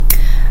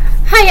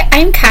Hi,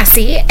 I'm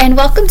Cassie, and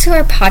welcome to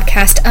our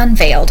podcast,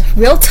 Unveiled,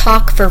 Real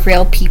Talk for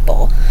Real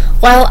People.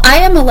 While I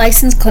am a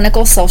licensed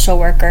clinical social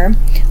worker,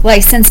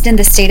 licensed in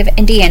the state of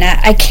Indiana,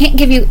 I can't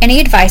give you any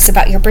advice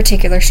about your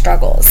particular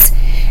struggles.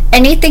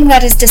 Anything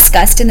that is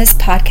discussed in this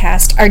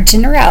podcast are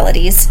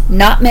generalities,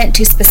 not meant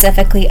to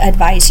specifically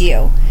advise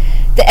you.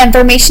 The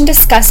information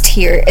discussed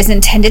here is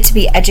intended to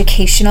be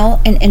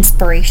educational and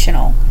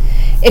inspirational.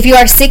 If you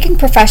are seeking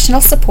professional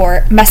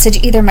support,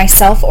 message either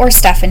myself or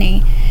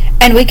Stephanie,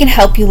 and we can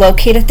help you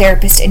locate a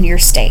therapist in your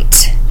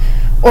state.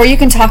 Or you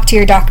can talk to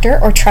your doctor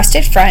or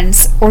trusted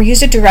friends, or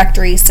use a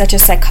directory such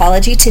as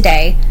Psychology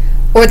Today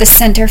or the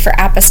Center for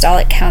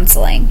Apostolic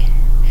Counseling.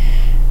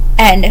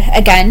 And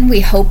again,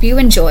 we hope you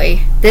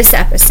enjoy this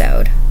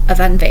episode of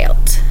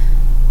Unveiled.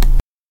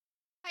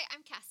 Hi,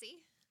 I'm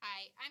Cassie.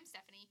 Hi, I'm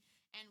Stephanie,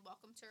 and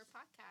welcome to our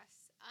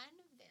podcast,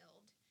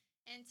 Unveiled.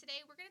 And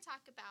today we're going to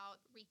talk about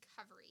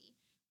recovery,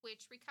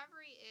 which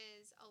recovery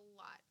is a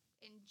lot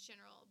in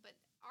general, but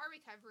our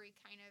recovery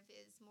kind of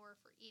is more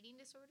for eating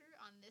disorder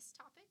on this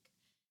topic.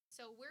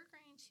 So we're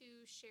going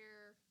to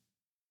share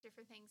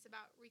different things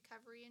about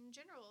recovery in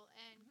general,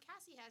 and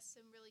Cassie has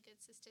some really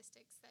good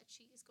statistics that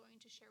she is going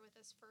to share with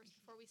us first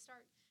before we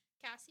start.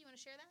 Cassie, you want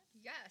to share that?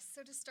 Yes.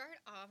 So to start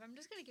off, I'm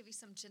just going to give you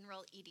some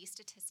general ED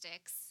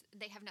statistics.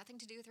 They have nothing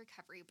to do with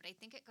recovery, but I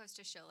think it goes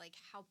to show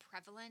how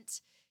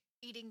prevalent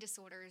eating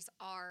disorders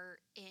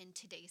are in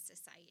today's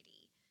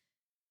society.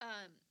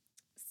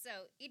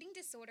 So eating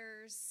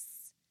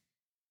disorders,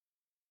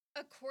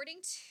 according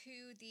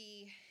to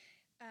the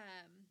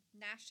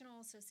National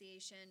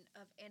Association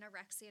of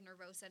Anorexia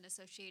Nervosa and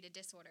Associated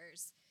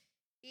Disorders,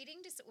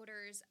 eating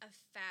disorders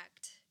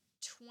affect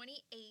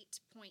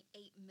 28.8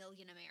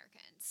 million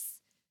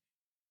Americans.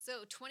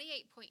 So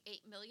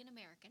 28.8 million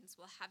Americans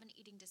will have an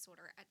eating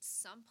disorder at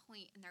some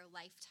point in their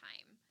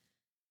lifetime.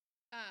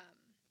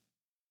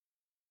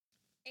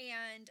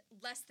 And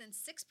less than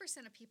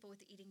 6% of people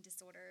with eating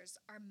disorders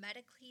are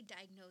medically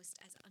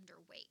diagnosed as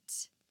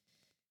underweight.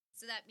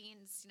 So that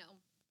means,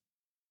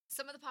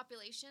 some of the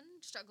population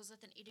struggles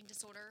with an eating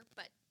disorder,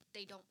 but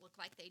they don't look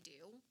like they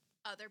do.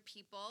 Other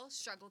people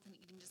struggle with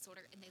an eating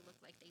disorder, and they look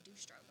like they do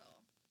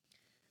struggle.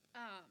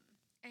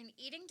 And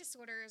eating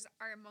disorders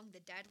are among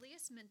the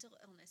deadliest mental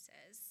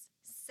illnesses,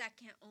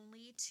 second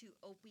only to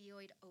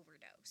opioid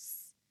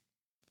overdose.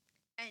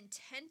 And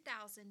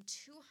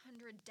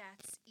 10,200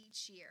 deaths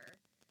each year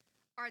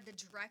are the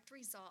direct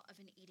result of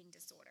an eating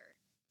disorder.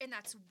 And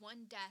that's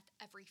one death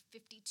every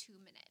 52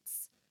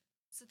 minutes.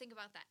 So think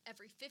about that.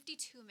 Every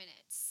 52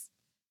 minutes,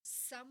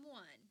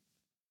 someone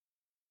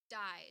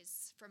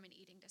dies from an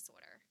eating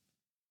disorder.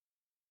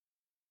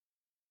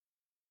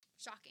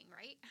 Shocking,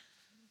 right?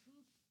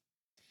 Mm-hmm.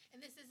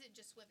 And this isn't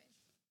just women.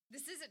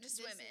 This isn't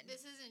just women.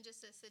 This isn't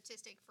just a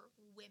statistic for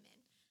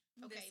women.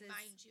 Okay,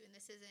 mind you, and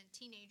this isn't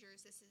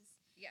teenagers. This is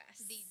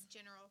the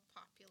general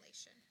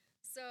population.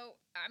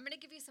 So I'm going to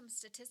give you some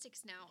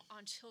statistics now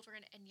on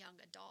children and young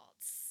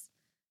adults.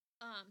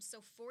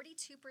 So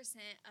 42%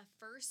 of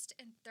first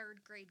and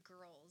third grade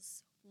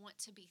girls want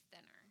to be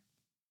thinner.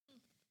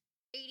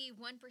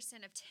 81%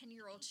 of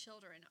 10-year-old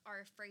children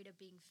are afraid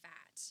of being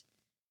fat.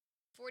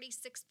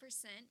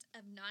 46%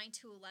 of 9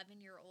 to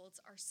 11-year-olds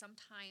are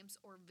sometimes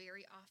or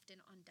very often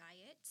on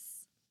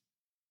diets.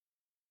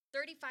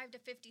 35 to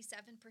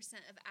 57%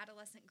 of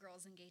adolescent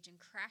girls engage in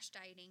crash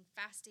dieting,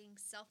 fasting,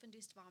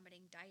 self-induced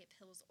vomiting, diet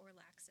pills, or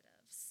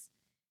laxatives.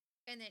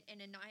 And then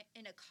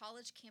in a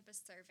college campus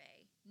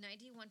survey,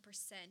 91%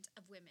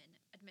 of women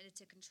admitted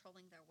to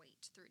controlling their weight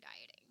through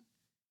dieting.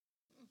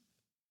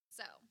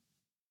 So,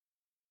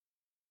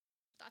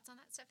 thoughts on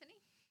that,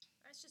 Stephanie?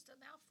 That's just a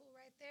mouthful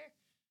right there.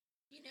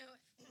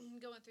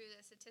 Going through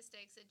the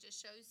statistics, it just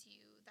shows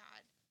you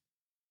that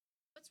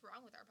what's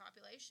wrong with our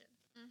population.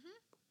 Mm-hmm.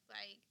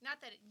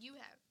 Not that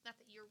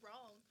you're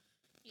wrong.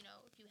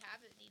 If you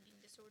have an eating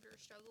disorder or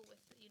struggle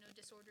with,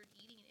 disordered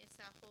eating, it's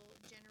that whole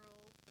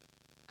general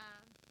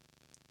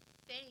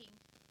thing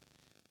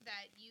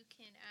that you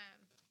can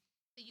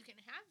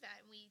have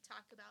that. And we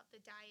talk about the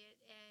diet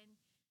and,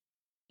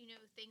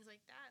 things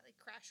like that,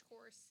 like crash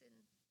course.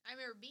 And I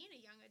remember being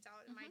a young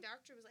adult and my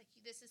doctor was like,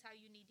 this is how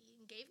you need to eat,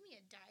 and gave me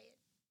a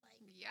diet,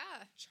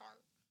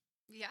 chart.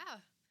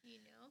 Yeah.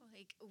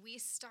 We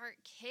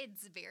start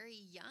kids very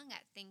young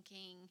at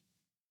thinking,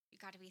 you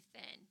got to be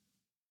thin.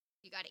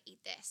 You got to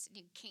eat this, and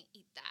you can't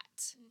eat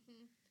that.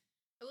 Mm-hmm.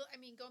 Well,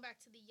 going back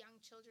to the young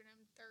children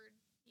in third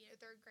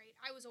grade,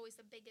 I was always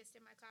the biggest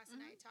in my class, and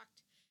I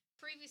talked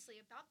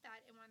previously about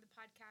that in one of the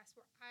podcasts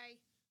where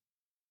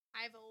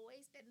I've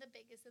always been the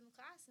biggest in the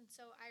class, and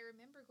so I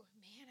remember going,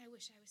 man, I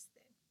wish I was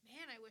thin.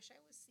 Man, I wish I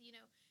was,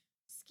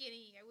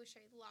 skinny. I wish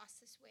I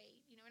lost this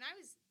weight, and I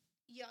was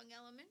young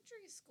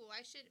elementary school.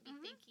 I shouldn't be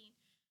thinking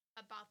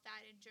about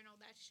that in general.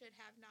 That should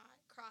have not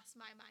crossed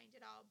my mind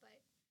at all.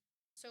 But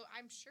so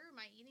I'm sure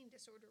my eating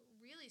disorder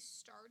really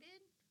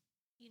started,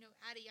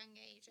 at a young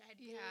age. I had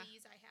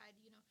bullies. I had,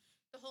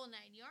 the whole 9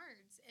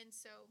 yards. And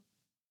so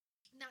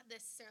not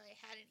necessarily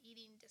had an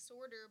eating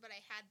disorder, but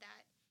I had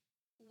that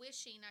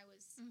wishing I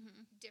was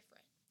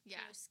different,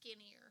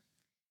 skinnier.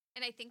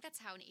 And I think that's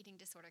how an eating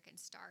disorder can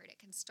start. It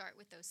can start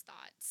with those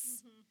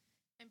thoughts. Mm-hmm.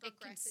 And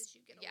progress as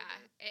you get older.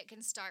 Yeah, it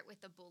can start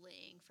with the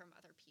bullying from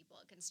other people.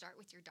 It can start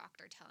with your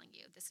doctor telling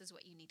you this is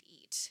what you need to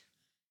eat.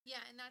 Yeah,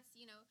 and that's,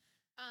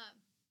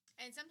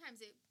 and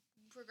sometimes it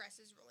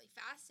progresses really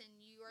fast, and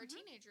you are a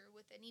teenager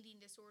with an eating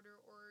disorder,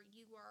 or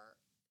you are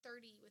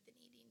 30 with an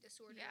eating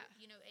disorder.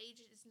 Yeah. Age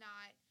is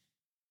not,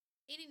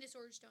 eating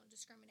disorders don't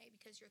discriminate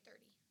because you're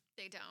 30.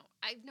 They don't.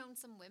 I've known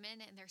some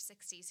women in their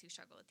 60s who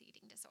struggle with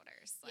eating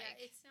disorders. Yeah,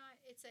 it's not,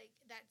 it's like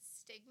that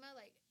stigma,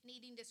 like an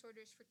eating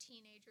disorder is for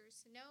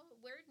teenagers. No,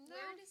 where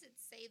does it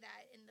say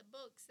that in the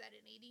books that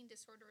an eating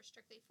disorder is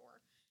strictly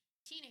for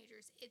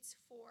teenagers? It's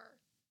for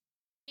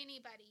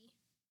anybody,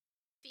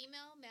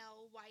 female,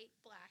 male, white,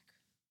 black.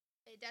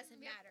 It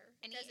doesn't matter.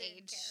 Any doesn't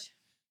age.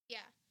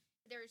 Care. Yeah,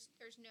 there's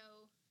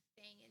no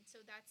thing, and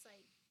so that's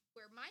like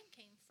where mine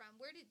came from.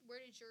 Where did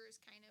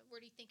yours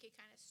where do you think it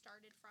kind of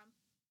started from?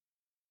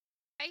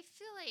 I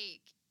feel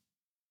like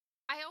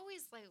I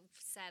always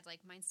said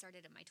mine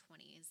started in my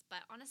 20s,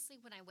 but honestly,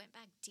 when I went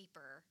back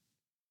deeper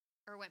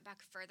or went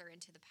back further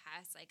into the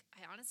past, I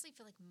honestly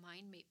feel like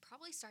mine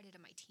probably started in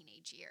my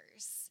teenage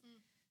years.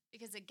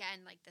 Because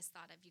again, this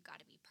thought of you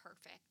got to be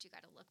perfect, you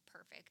got to look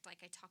perfect,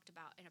 like I talked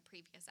about in a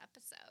previous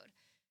episode.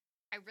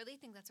 I really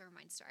think that's where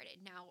mine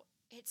started. Now,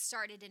 it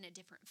started in a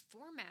different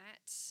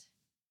format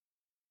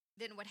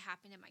than what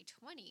happened in my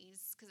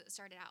 20s, because it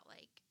started out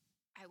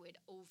I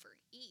would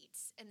overeat,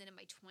 and then in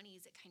my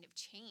 20s it kind of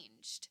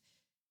changed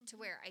to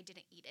where I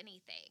didn't eat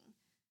anything.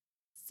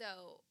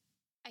 So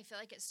I feel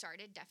like it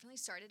definitely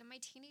started in my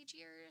teenage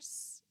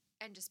years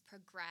and just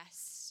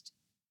progressed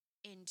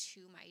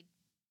into my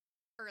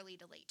early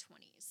to late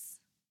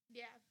 20s.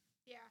 Yeah.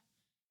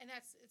 And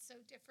it's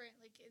so different.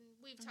 And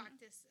we've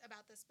talked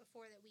about this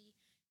before, that we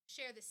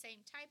share the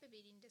same type of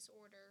eating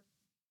disorder,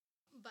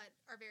 but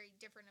are very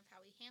different of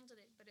how we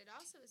handled it. But it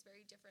also is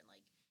very different,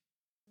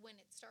 when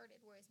it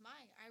started. Whereas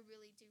mine, I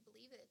really do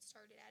believe that it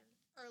started at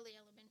early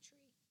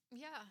elementary.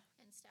 Yeah.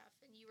 And stuff.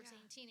 And you were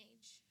saying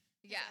teenage.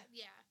 Yeah.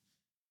 Yeah.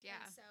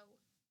 And so,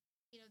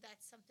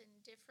 that's something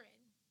different.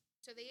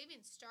 So they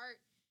even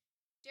start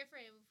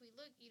different. If we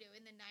look,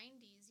 in the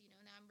 90s,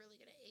 now I'm really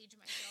going to age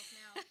myself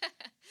now.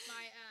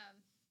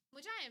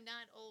 Which I am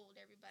not old,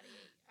 everybody.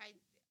 I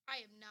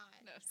am not.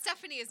 No,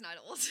 Stephanie is not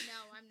old.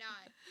 No, I'm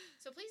not.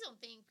 So please don't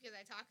think because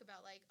I talk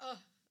about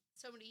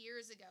so many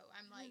years ago,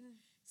 I'm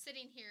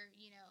sitting here,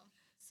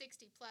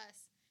 60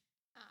 plus.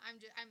 I'm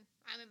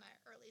in my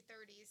early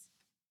 30s,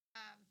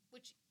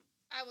 which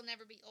I will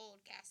never be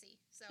old, Cassie.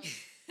 So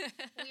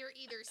we are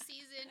either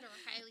seasoned or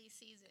highly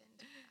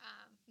seasoned.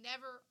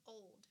 Never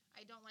old.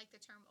 I don't like the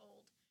term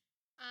old.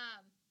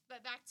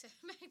 But back to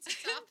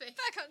topic.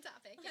 Back on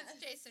topic. Yes.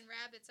 Jason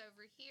Rabbit's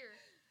over here.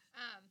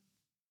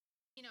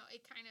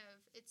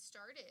 It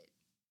started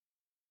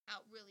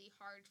out really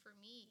hard for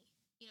me,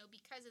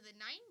 because of the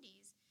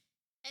 90s.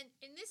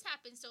 And this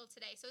happens still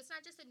today. So it's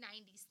not just a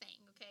 90s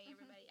thing, okay,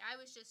 everybody? I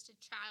was just a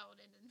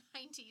child in the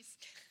 90s.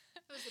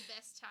 It was the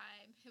best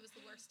time. It was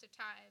the worst of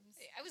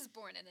times. I was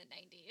born in the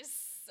 90s,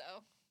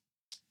 so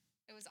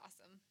it was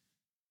awesome.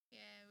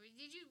 Yeah. Were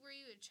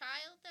you a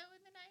child, though,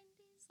 in the 90s?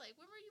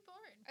 When were you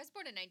born? I was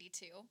born in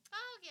 92.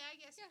 Oh, yeah, I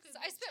guess you could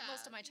so be I spent child,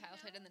 most of my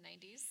childhood in the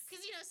 90s.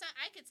 Because,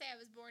 I could say I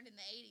was born in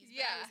the 80s,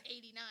 but I was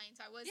 89,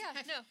 so I wasn't.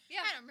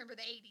 Yeah. I don't remember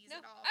the 80s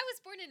at all. I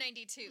was born in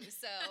 92,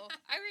 so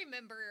I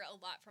remember a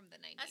lot from the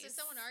 90s. That's what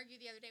someone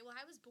argued the other day. Well,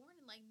 I was born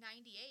in 98.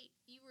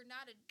 You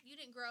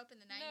didn't grow up in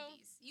the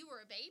 90s. You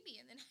were a baby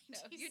in the 90s.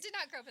 No, you did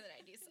not grow up in the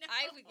 90s. No.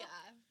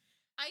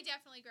 I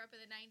definitely grew up in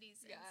the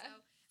 90s. Yeah. And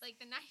so,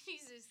 the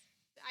 90s is,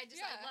 I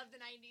love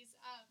the 90s.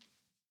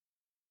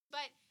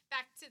 But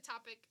back to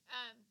topic,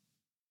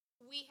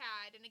 we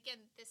had, and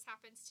again, this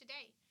happens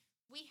today,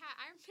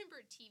 I remember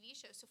a TV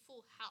show, so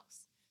Full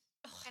House.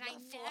 Oh, And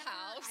Full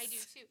House. I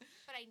do too,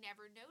 but I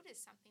never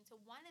noticed something.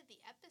 So one of the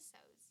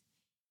episodes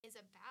is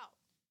about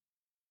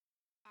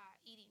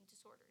eating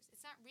disorders.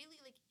 It's not really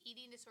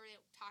eating disorder,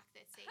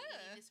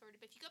 eating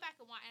disorder, but if you go back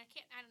and watch,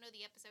 and I don't know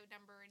the episode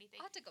number or anything.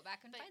 I'll have to go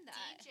back and find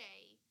that.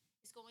 DJ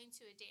is going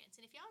to a dance,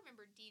 and if y'all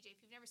remember DJ,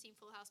 if you've never seen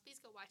Full House, please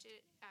go watch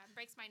it.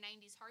 Breaks my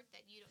 90s heart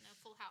that you don't know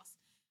Full House.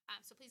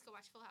 So please go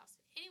watch Full House.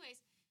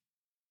 Anyways,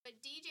 but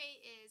DJ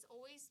is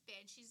always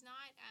been, she's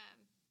not,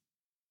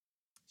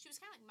 she was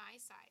kind of like my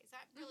size.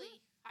 That really,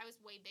 I was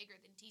way bigger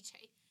than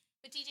DJ.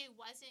 But DJ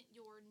wasn't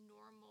your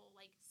normal,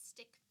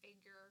 stick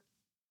figure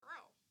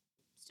girl.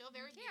 Still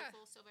very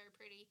beautiful, still very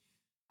pretty.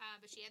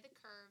 But she had the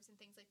curves and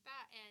things like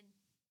that. And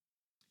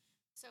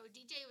so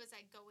DJ was,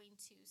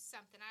 going to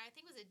something. I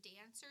think it was a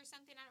dance or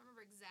something. I don't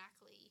remember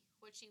exactly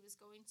what she was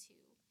going to.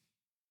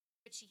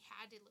 But she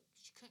had to look,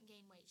 she couldn't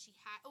gain weight. It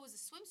was a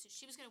swimsuit.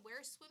 She was going to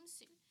wear a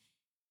swimsuit.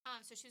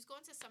 So she was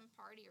going to some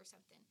party or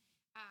something.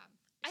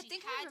 I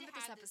think I remember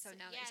this episode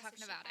now that you're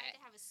talking about it. She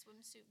had to have a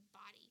swimsuit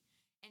body.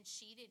 And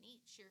she didn't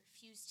eat. She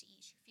refused to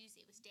eat.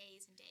 It was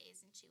days and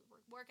days, and she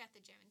would work at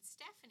the gym. And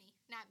Stephanie,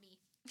 not me,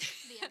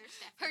 the other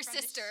Stephanie, her from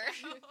sister,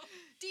 the show.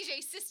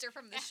 DJ's sister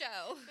from the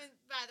show. And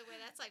by the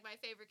way, that's like my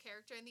favorite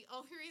character, and the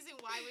only reason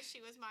why she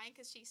was mine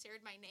because she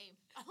shared my name.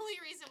 Only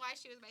reason why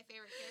she was my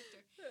favorite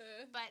character.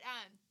 But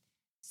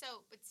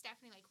but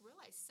Stephanie like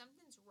realized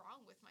something's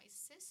wrong with my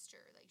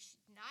sister. Like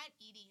she's not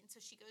eating, so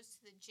she goes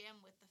to the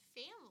gym with the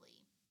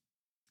family,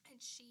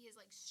 and she is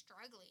like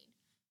struggling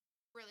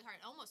really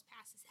hard, almost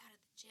passes out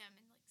at the gym,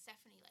 and like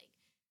Stephanie like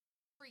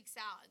freaks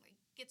out and like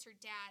gets her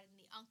dad and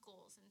the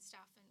uncles and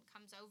stuff and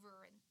comes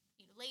over, and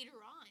later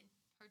on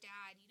her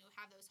dad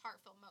have those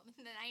heartfelt moments.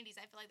 In the 90s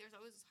I feel like there's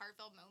always those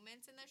heartfelt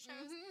moments in those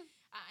shows.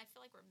 I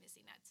feel like we're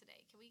missing that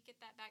today. Can we get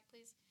that back,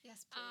 please?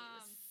 Yes,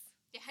 please.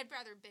 Yeah, I'd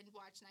rather binge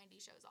watch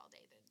 90s shows all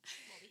day than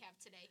what we have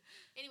today.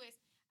 Anyways,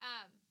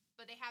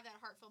 but they have that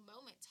heartfelt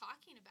moment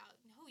talking about,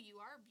 no, you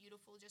are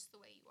beautiful just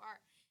the way you are,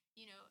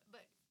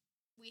 but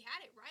we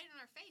had it right in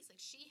our face. Like,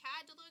 she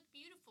had to look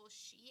beautiful.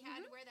 She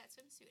had to wear that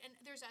swimsuit. And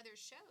there's other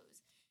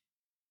shows.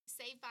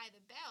 Saved by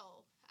the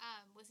Bell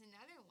was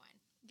another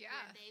one. Yeah.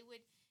 Where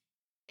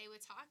they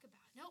would talk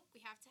about, nope,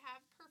 we have to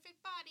have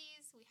perfect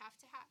bodies. We have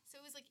to have...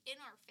 So it was, like, in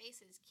our face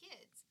as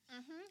kids.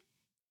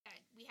 That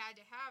we had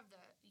to have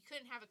you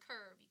couldn't have a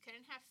curve. You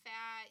couldn't have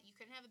fat. You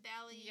couldn't have a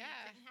belly. Yeah.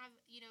 You couldn't have,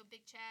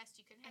 big chest.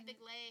 You couldn't have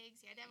big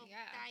legs. You had to have a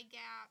thigh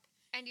gap.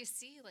 And you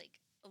see, like,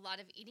 a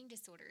lot of eating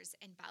disorders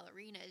in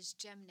ballerinas,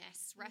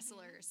 gymnasts,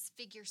 wrestlers,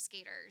 figure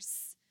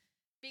skaters,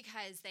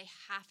 because they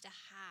have to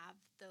have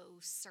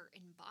those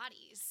certain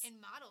bodies. And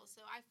models.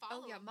 So I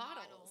follow a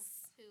model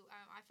who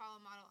I follow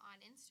a model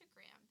on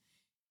Instagram,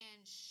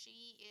 and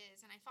she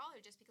is, and I follow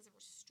her just because of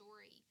her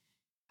story.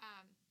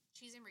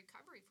 She's in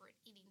recovery for an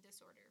eating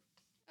disorder.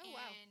 Oh,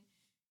 wow. And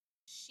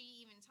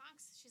she even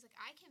talks, she's like,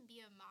 I can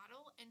be a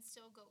model and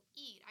still go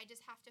eat. I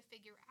just have to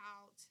figure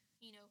out,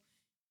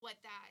 what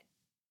that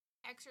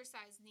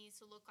exercise needs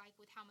to look like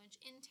with how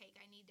much intake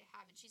I need to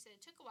have. And she said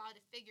it took a while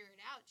to figure it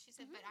out. She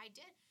said, but I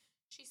did.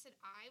 She said,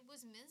 I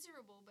was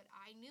miserable, but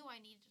I knew I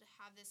needed to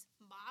have this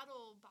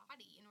model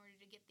body in order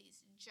to get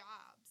these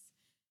jobs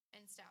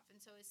and stuff.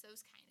 And so it's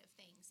those kind of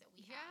things that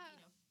we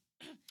have,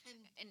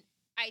 And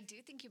I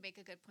do think you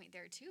make a good point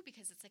there too,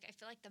 because it's like, I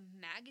feel like the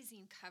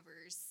magazine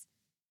covers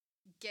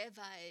give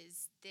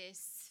us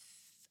this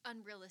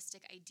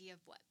unrealistic idea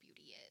of what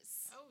beauty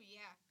is. Oh,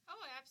 yeah.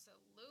 Oh,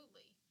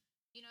 absolutely.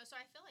 So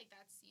I feel like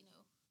that's,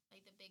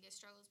 like the biggest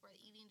struggles where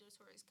the eating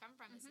disorders come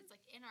from is it's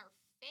like in our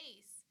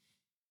face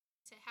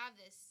to have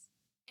this.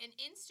 And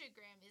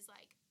Instagram is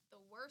like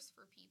the worst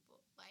for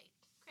people. Like,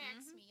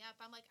 cracks me up.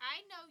 I'm like,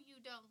 I know you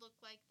don't look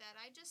like that.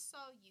 I just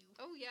saw you.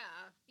 Oh,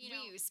 yeah. We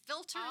use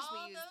filters.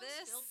 We use those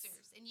this.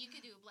 filters. And you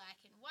could do black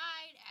and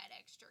white, add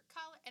extra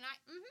color. And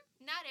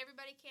not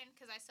everybody can,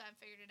 because I still haven't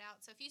figured it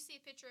out. So if you see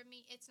a picture of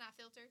me, it's not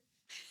filtered.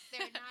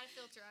 There's not a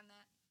filter on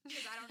that.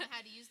 Because I don't know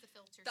how to use the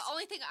filters. The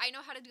only thing I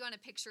know how to do on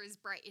a picture is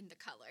brighten the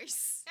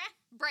colors.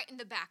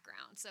 Brighten the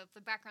background. So if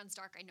the background's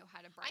dark, I know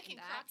how to brighten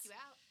that. I can crop you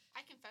out.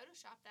 I can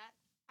Photoshop that.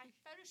 I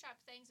Photoshop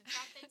things and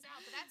crop things out,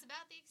 but that's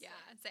about the extent.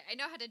 Yeah, so I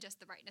know how to adjust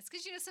the brightness.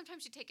 Because,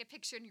 sometimes you take a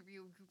picture and you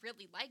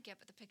really like it,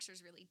 but the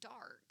picture's really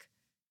dark.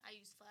 I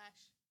use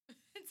Flash.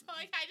 It's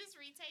like I just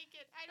retake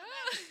it. I don't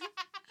know.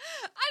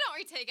 I don't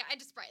retake it. I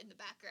just brighten the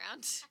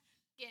background.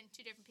 Again,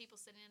 two different people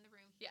sitting in the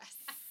room. Yes.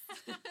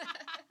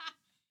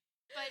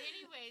 But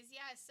anyways,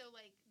 yeah, so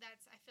like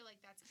I feel like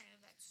that's kind of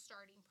that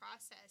starting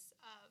process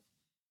of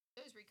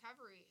those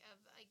recovery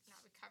of like,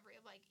 not recovery,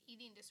 of like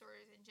eating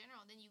disorders in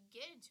general. And then you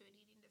get into an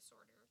eating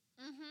disorder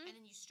and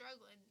then you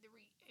struggle. And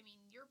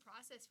your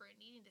process for an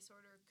eating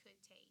disorder could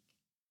take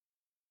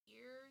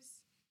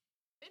years,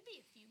 could be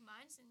a few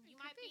months, and you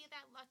might be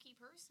that lucky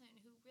person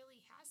who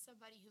really has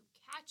somebody who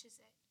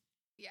catches it.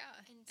 Yeah,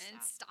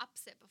 and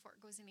stops it before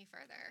it goes any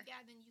further.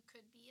 Yeah, then you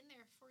could be in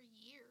there for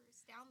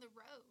years down the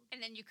road.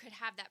 And then you could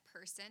have that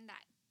person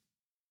that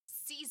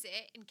sees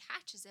it and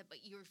catches it,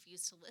 but you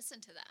refuse to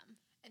listen to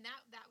them. And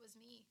that was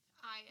me.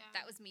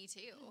 That was me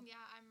too.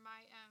 Yeah,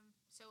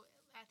 so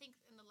I think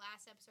in the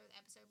last episode, the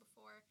episode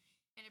before,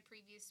 in a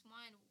previous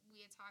one,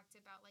 we had talked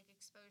about like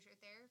exposure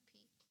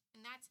therapy.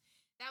 And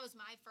that was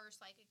my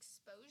first like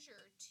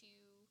exposure to,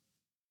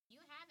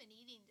 you have an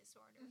eating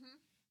disorder.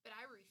 But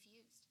I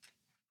refused.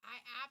 I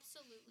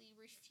absolutely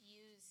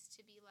refused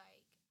to be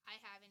like,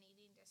 I have an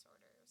eating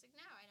disorder. I was like,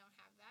 no, I don't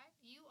have that.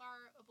 You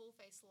are a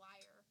bull-faced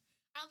liar.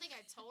 I don't think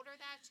I told her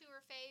that to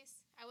her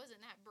face. I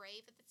wasn't that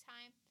brave at the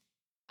time.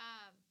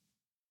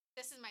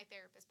 This is my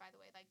therapist, by the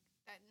way, like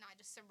that, not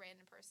just some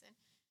random person.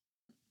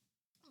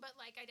 But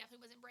like, I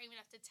definitely wasn't brave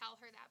enough to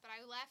tell her that. But I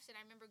left, and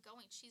I remember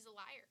going, she's a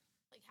liar.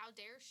 Like, how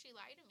dare she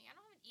lie to me? I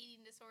don't have an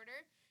eating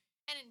disorder.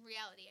 And in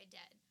reality, I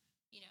did,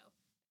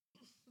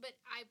 But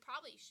I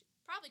probably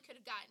could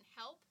have gotten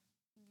help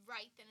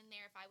right then and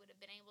there if I would have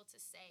been able to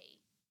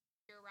say,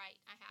 you're right,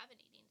 I have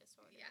an eating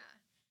disorder. Yeah.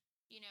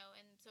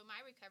 And so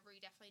my recovery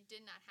definitely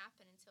did not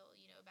happen until,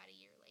 about a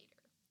year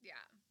later.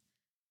 Yeah.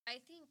 I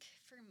think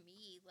for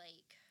me,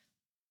 like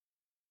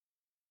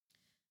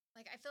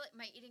I feel like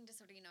my eating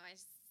disorder, I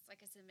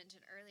like I said,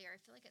 mentioned earlier, I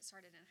feel like it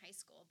started in high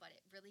school, but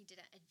it really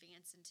didn't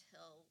advance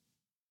until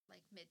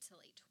like mid to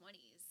late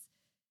 20s.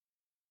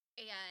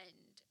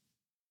 And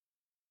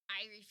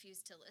I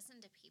refused to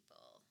listen to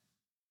people.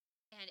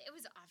 And it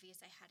was obvious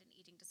I had an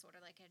eating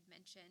disorder, like I had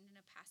mentioned in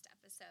a past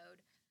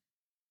episode.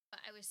 But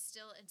I was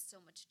still in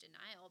so much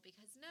denial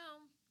because,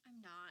 no,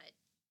 I'm not.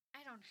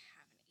 I don't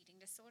have an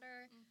eating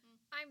disorder. Mm-hmm.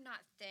 I'm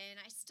not thin.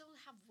 I still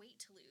have weight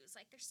to lose.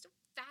 Like, there's still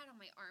fat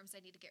on my arms I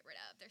need to get rid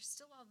of. There's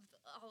still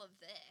all of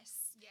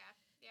this. Yeah,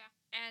 yeah.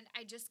 And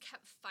I just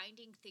kept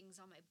finding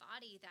things on my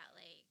body that,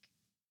 like,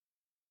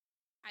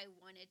 I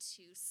wanted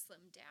to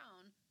slim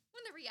down.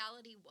 When the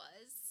reality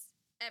was,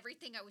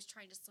 everything I was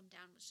trying to slim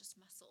down was just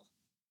muscle.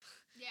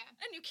 Yeah.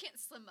 And you can't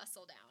slim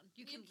muscle down.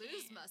 You can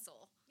lose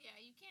muscle. Yeah,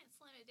 you can't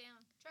slim it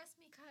down. Trust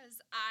me. Because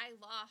I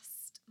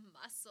lost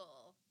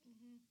muscle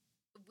Mm-hmm.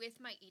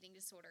 with my eating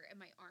disorder, and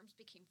my arms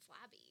became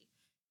flabby.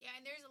 Yeah,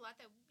 and there's a lot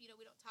that, we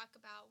don't talk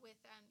about with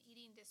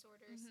eating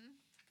disorders. Mm-hmm.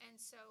 And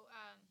so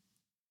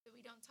that we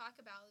don't talk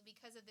about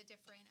because of the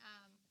different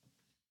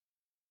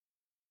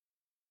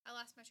I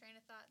lost my train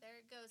of thought. There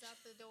it goes out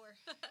the door.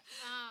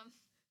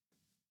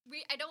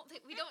 We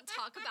don't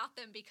talk about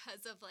them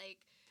because of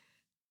like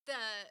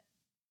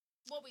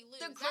what we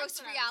lose. The gross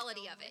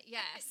reality of it.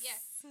 Yes.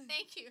 Yes.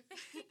 Thank you.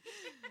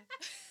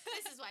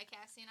 This is why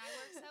Cassie and I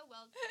work so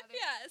well together.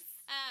 Yes.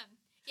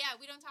 Yeah,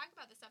 we don't talk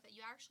about the stuff that you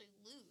actually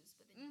lose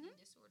with an Mm-hmm.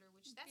 eating disorder,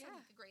 which that's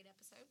like a great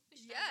episode.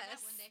 We should talk Yes. about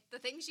that one day.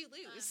 The things you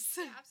lose.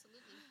 Yeah,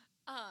 absolutely.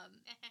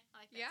 Um. I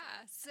like that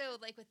Yeah. too. So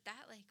like with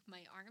that, like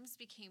my arms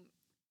became.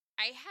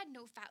 I had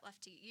no fat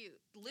left to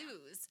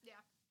lose.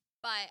 Yeah.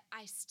 But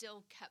I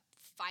still kept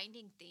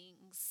finding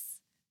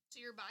things. So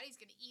your body's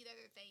going to eat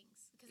other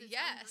things because it's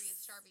Yes. hungry,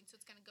 it's starving. So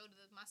it's going to go to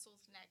the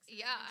muscles next. And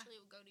Yeah. eventually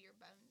it will go to your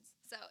bones.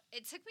 So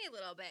it took me a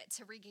little bit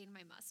to regain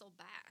my muscle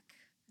back.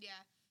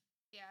 Yeah.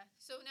 Yeah.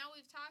 So now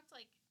we've talked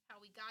like how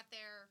we got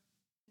there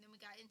and then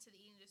we got into the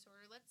eating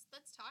disorder.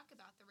 Let's talk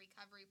about the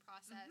recovery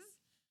process.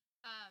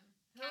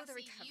 Cassie, the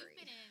recovery. You've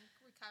been in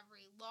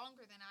recovery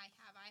longer than I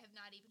have. I have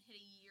not even hit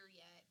a year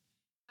yet.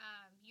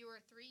 You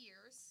were 3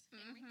 years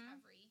in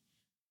recovery.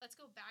 Let's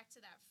go back to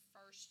that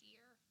first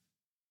year.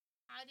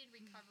 How did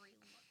recovery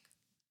look?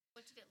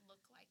 What did it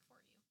look like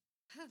for you?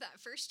 That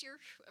first year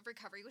of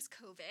recovery was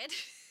COVID.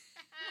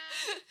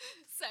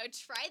 So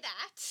try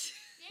that.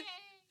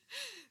 Yay!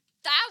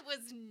 That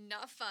was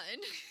not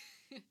fun.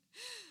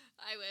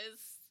 I was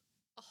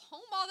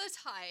home all the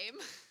time.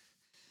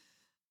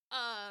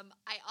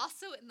 I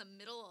also, in the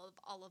middle of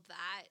all of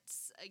that,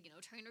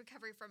 trying to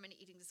recover from an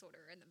eating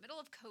disorder, in the middle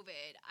of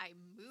COVID, I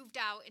moved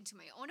out into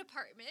my own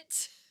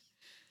apartment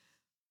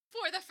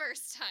for the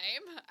first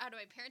time, out of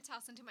my parents'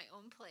 house into my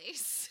own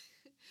place,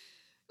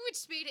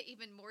 which made it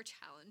even more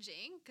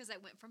challenging because I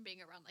went from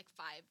being around like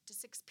 5 to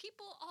 6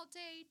 people all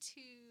day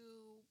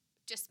to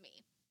just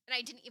me. And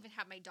I didn't even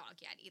have my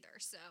dog yet either.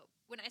 So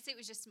when I say it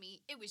was just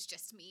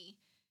me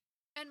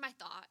and my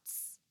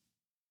thoughts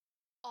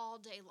all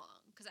day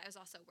long because I was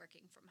also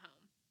working from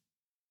home.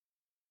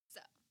 So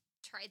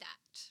try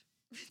that.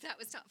 That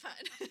was not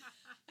fun.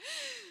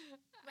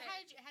 But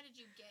how did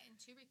you get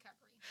into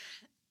recovery?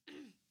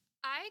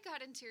 I got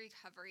into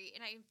recovery,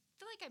 and I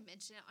feel like I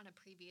mentioned it on a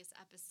previous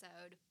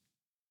episode.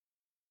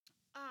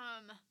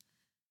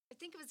 I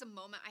think it was a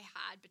moment I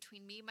had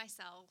between me,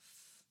 myself,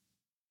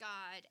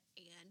 God,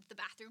 and the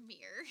bathroom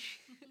mirror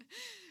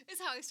is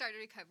how I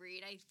started recovery.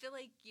 And I feel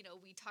like,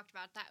 we talked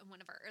about that in one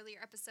of our earlier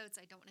episodes.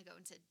 I don't want to go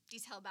into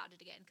detail about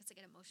it again because I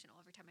get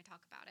emotional every time I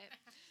talk about it.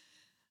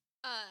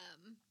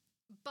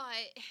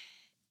 But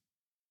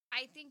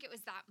I think it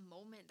was that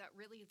moment that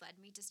really led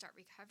me to start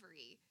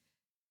recovery.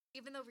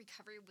 Even though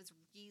recovery was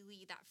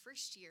really, that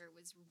first year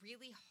was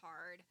really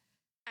hard,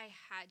 I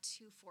had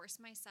to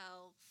force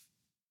myself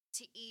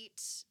to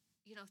eat,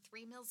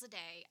 3 meals a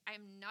day.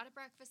 I'm not a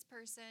breakfast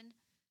person.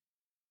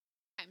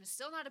 I'm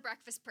still not a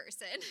breakfast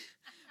person.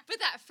 But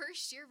that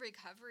first year of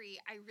recovery,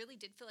 I really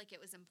did feel like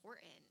it was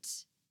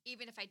important.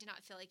 Even if I did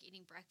not feel like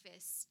eating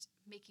breakfast,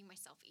 making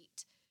myself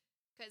eat.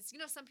 Because,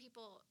 some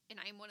people, and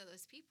I'm one of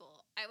those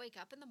people, I wake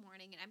up in the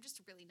morning and I'm just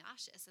really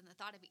nauseous. And the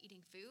thought of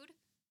eating food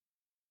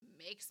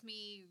makes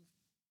me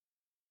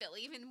feel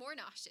even more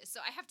nauseous.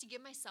 So I have to give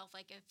myself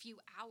like a few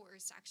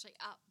hours to actually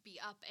be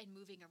up and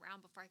moving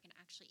around before I can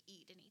actually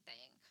eat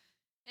anything.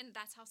 And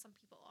that's how some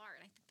people are.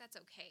 And I think that's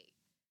okay.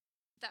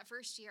 That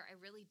first year, I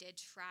really did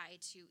try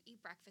to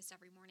eat breakfast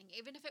every morning,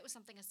 even if it was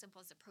something as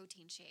simple as a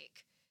protein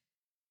shake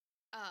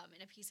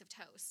and a piece of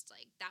toast.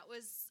 Like that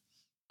was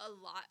a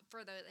lot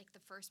for the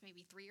first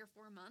maybe 3 or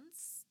 4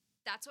 months.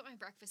 That's what my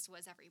breakfast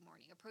was every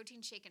morning, a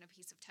protein shake and a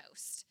piece of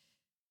toast.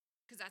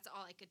 Because that's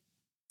all I could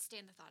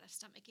stand the thought of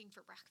stomaching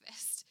for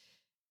breakfast.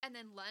 And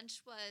then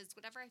lunch was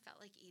whatever I felt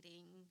like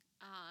eating.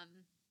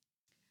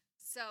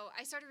 So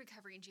I started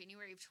recovery in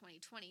January of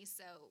 2020.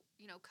 So,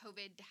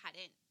 COVID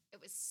it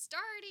was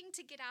starting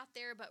to get out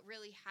there, but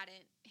really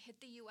hadn't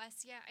hit the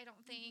U.S. yet, I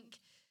don't think.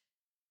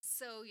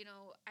 So,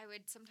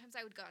 sometimes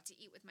I would go out to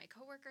eat with my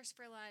coworkers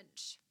for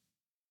lunch.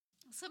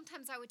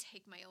 Sometimes I would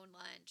take my own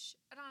lunch.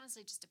 It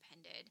honestly just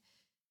depended.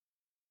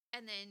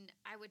 And then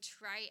I would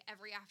try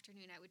every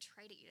afternoon, I would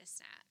try to eat a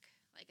snack.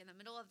 Like in the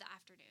middle of the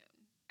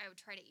afternoon, I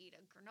would try to eat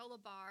a granola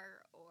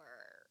bar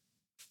or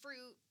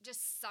fruit,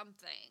 just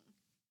something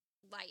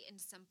light and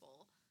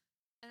simple.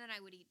 And then I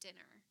would eat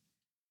dinner.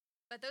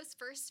 But those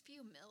first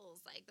few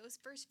meals, like those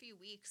first few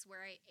weeks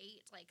where I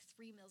ate like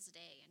 3 meals a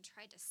day and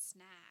tried to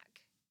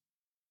snack,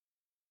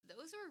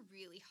 those were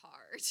really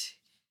hard.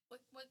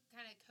 What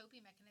kind of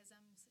coping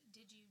mechanisms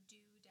did you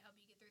do to help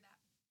you get through that?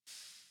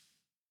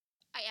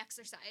 I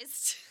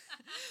exercised.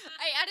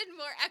 I added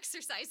more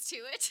exercise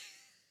to it.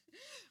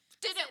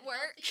 Didn't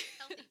work.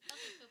 Healthy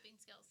coping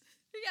skills.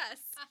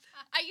 Yes.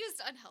 I used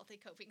unhealthy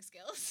coping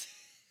skills.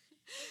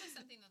 What was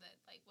something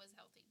that like was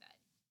healthy that?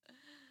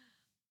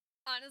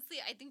 Honestly,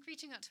 I think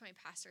reaching out to my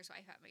pastor's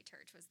wife at my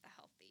church was the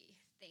healthy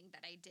thing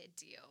that I did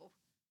do.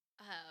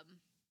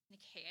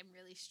 Like, hey, I'm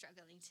really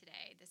struggling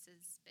today. This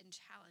has been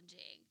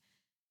challenging.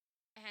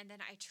 And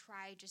then I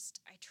tried to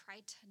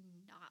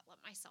not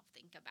let myself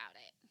think about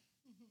it.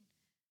 Mm-hmm.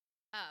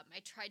 I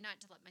tried not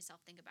to let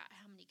myself think about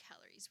how many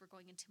calories were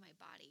going into my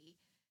body.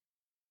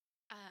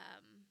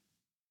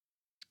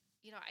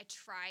 I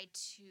tried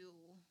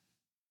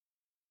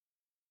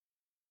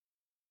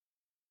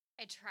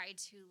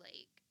to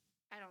like,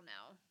 I don't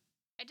know.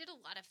 I did a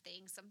lot of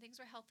things. Some things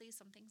were healthy,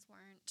 some things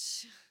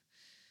weren't.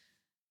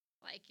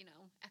 Like,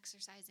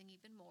 exercising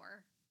even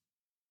more.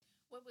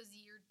 What was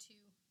year 2?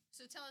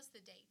 So tell us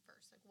the date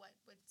first. Like,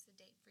 what's the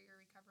date for your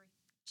recovery?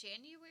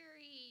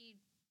 January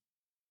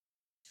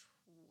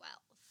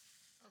 12th.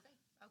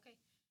 Okay.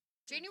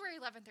 January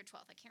 11th or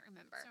 12th. I can't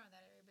remember. It's not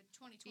that area, but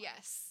 2020.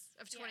 Yes,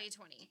 of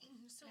 2020.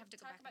 So I have to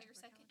go talk back about into your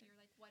my second calendar. year.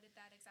 Like, what did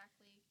that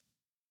exactly?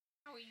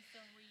 How were you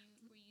feeling?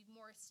 Were you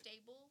more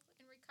stable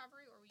in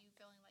recovery, or were you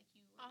feeling like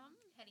you were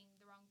heading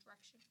the wrong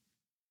direction?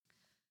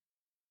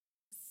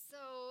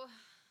 So,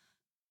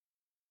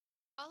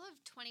 all of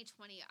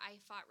 2020,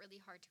 I fought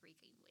really hard to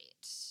regain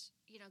weight.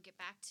 Get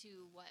back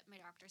to what my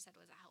doctor said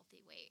was a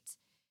healthy weight.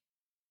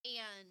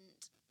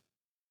 And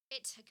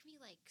it took me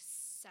like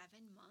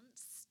 7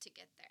 months to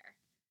get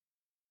there.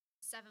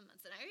 7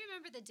 months. And I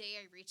remember the day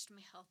I reached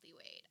my healthy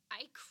weight.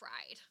 I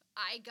cried.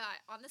 I got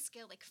on the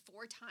scale like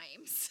 4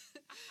 times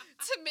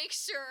to make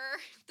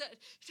sure that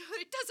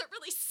it doesn't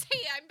really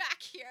say I'm back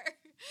here.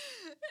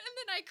 And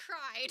then I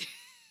cried.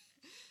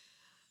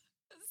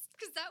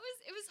 Because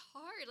it was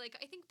hard. Like,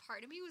 I think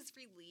part of me was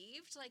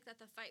relieved, like,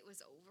 that the fight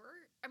was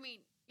over. I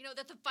mean,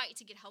 that the fight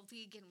to get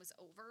healthy again was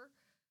over.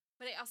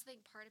 But I also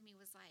think part of me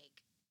was,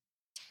 like,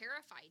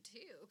 terrified,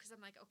 too. Because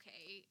I'm like,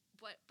 okay,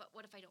 but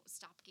what if I don't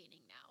stop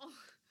gaining now?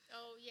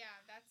 Oh,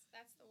 yeah, that's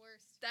the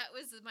worst. That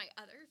was my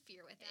other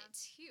fear with it,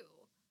 too.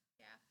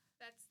 Yeah,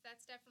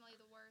 that's definitely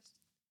the worst.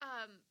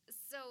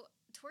 So,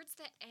 towards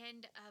the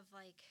end of,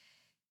 like,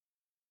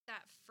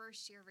 that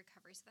first year of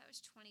recovery, so that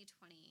was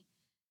 2020.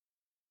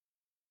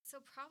 So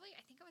probably,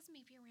 I think it was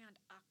maybe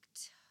around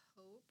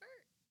October.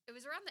 It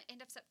was around the end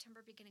of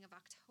September, beginning of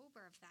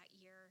October of that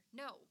year.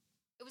 No,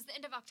 it was the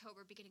end of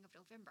October, beginning of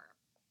November.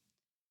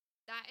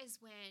 That is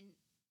when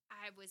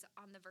I was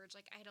on the verge.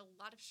 Like, I had a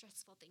lot of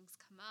stressful things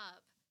come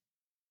up,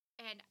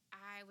 and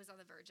I was on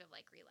the verge of,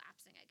 like,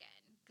 relapsing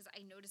again. Because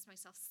I noticed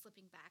myself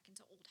slipping back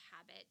into old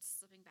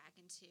habits, slipping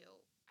back into,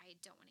 I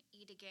don't want to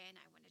eat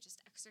again. I want to just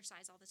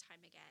exercise all the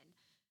time again.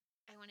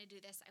 I want to do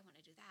this. I want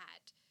to do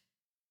that.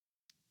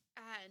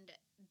 And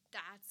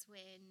that's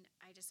when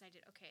I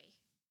decided, okay,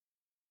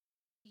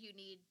 you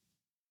need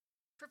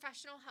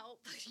professional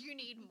help. You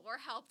need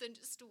more help than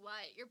just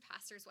what your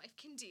pastor's wife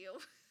can do.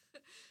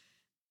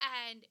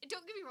 And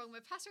don't get me wrong,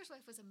 my pastor's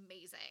wife was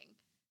amazing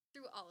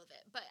through all of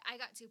it. But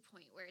I got to a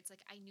point where it's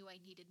like I knew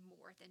I needed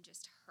more than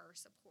just her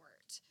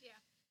support.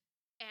 Yeah.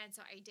 And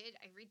so I did.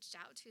 I reached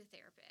out to a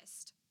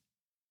therapist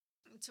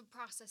to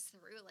process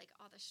through, like,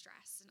 all the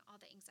stress and all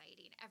the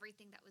anxiety and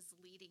everything that was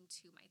leading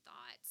to my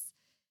thoughts.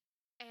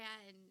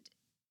 And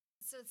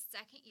so the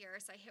second year,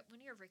 so I hit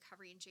 1 year of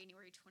recovery in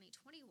January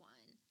 2021.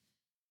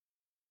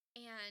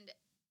 And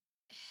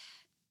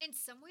in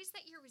some ways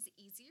that year was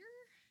easier,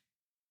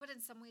 but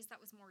in some ways that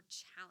was more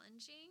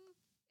challenging,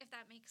 if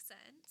that makes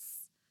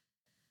sense.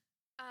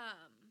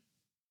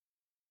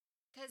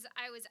 Because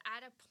I was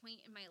at a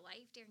point in my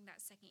life during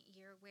that second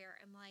year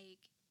where I'm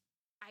like,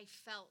 I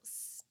felt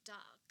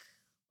stuck.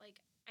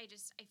 Like, I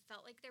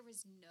felt like there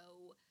was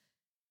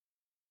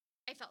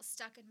I felt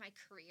stuck in my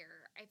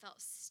career. I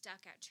felt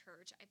stuck at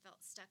church. I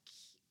felt stuck,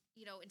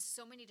 in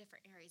so many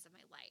different areas of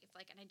my life.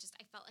 Like, and I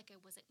felt like I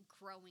wasn't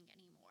growing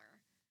anymore.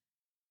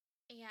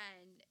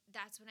 And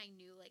that's when I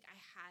knew, like, I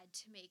had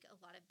to make a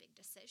lot of big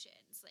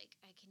decisions.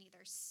 Like, I can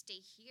either stay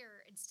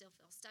here and still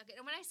feel stuck.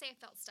 And when I say I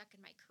felt stuck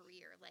in my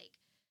career, like,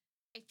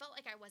 I felt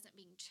like I wasn't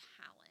being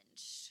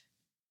challenged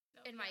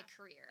in my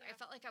career. Yeah. I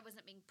felt like I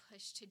wasn't being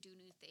pushed to do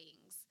new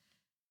things.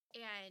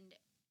 And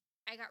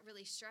I got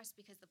really stressed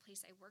because the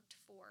place I worked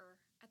for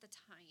at the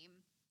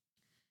time,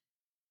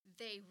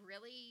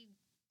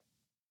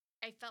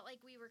 I felt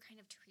like we were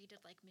kind of treated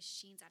like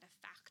machines at a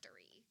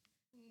factory.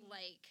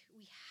 Like,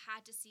 we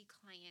had to see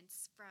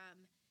clients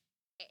from,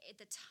 at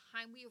the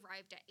time we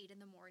arrived at 8 in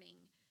the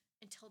morning,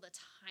 until the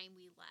time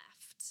we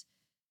left.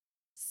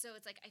 So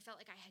it's like I felt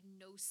like I had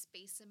no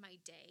space in my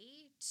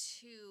day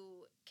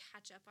to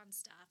catch up on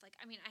stuff. Like,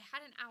 I mean, I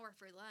had an hour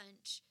for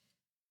lunch,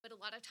 but a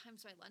lot of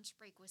times my lunch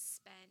break was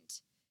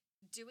spent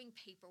doing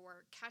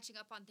paperwork, catching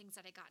up on things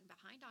that I'd gotten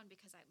behind on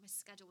because my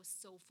schedule was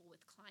so full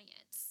with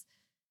clients.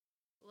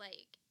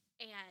 Like,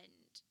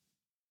 and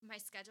my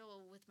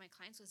schedule with my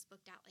clients was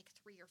booked out like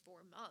 3 or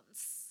 4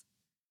 months.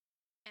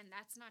 And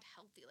that's not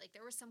healthy. Like,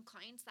 there were some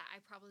clients that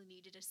I probably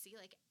needed to see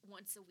like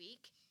once a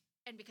week.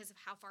 And because of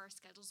how far our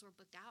schedules were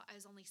booked out, I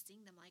was only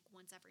seeing them like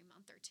once every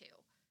month or 2.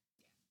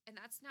 Yeah. And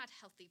that's not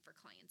healthy for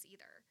clients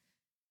either.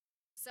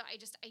 So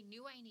I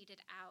knew I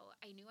needed out.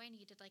 I knew I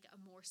needed like a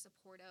more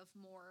supportive,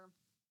 more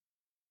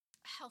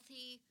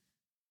healthy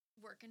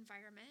work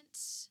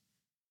environment.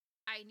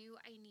 I knew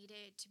I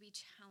needed to be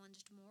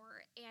challenged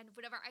more. And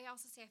whatever, I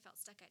also say I felt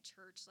stuck at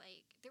church.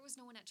 Like, there was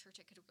no one at church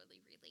I could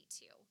really relate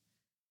to.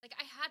 Like,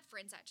 I had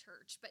friends at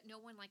church, but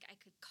no one like I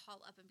could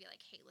call up and be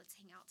like, hey, let's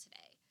hang out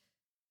today.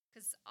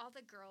 Because all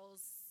the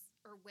girls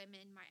or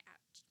women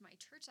at my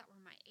church that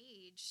were my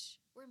age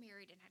were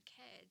married and had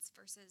kids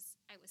versus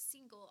I was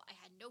single. I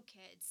had no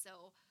kids,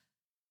 so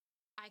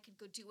I could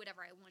go do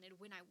whatever I wanted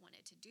when I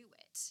wanted to do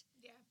it.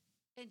 Yeah.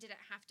 And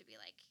didn't have to be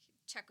like,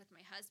 check with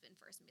my husband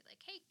first and be like,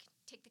 hey,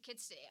 take the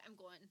kids today. I'm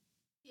going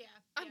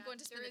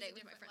to spend the day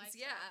with my friends.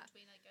 Yeah.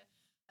 Between like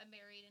a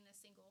married and a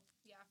single.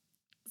 Yeah.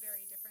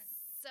 Very different.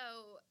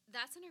 So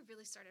that's when I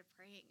really started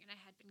praying, and I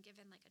had been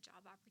given like a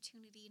job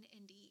opportunity in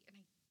Indy, and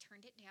I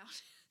turned it down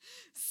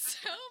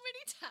so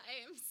many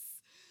times.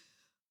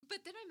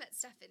 But then I met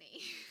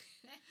Stephanie.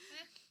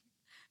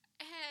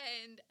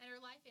 and her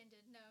life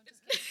ended. No,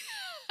 just kidding.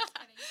 Just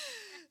kidding.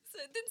 So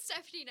then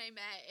Stephanie and I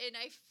met, and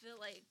I feel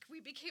like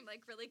we became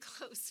like really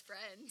close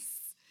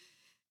friends.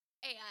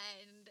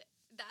 And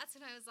that's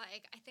when I was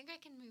like, I think I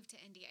can move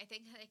to Indy. I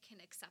think I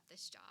can accept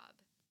this job.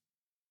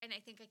 And I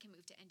think I can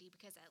move to Indy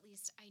because at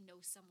least I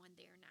know someone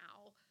there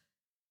now.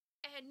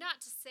 And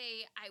not to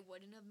say I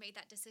wouldn't have made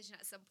that decision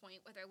at some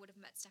point, whether I would have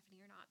met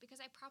Stephanie or not,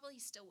 because I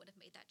probably still would have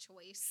made that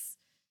choice.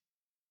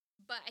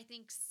 But I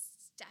think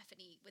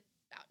Stephanie,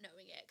 without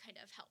knowing it, kind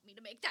of helped me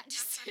to make that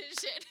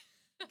decision.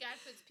 God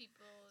puts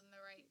people in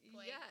the right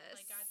place.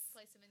 Yes. Like, God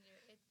placed them in your...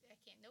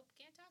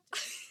 can't talk to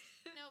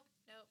this. Nope.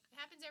 It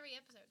happens every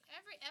episode.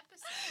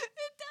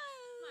 It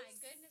does. My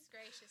goodness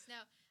gracious.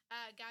 No,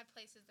 God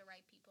places the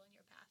right people in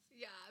your path.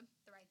 Yeah.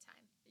 The right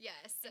time.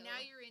 Yes. So, and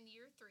now you're in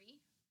year 3.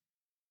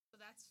 So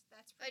that's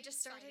pretty I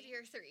just started exciting.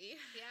 year 3.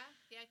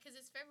 Yeah, because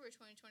it's February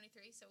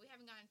 2023, so we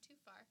haven't gone too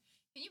far.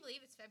 Can you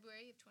believe it's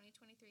February of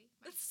 2023?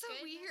 That's so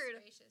weird.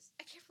 Gracious.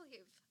 I can't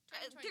believe.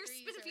 There's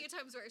been a few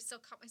times where I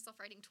still caught myself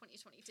writing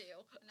 2022.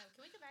 No,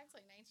 can we go back to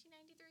like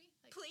 1993?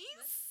 Like,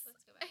 Please?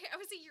 Let's go back. I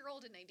was a year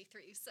old in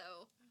 93,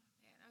 so.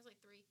 Oh, man, I was like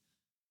 3.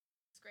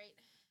 It's great.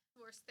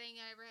 Worst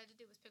thing I ever had to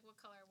do was pick what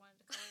color I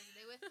wanted to color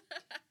today with.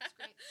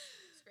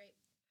 It's great.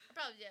 I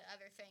probably did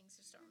other things,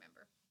 just don't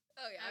remember.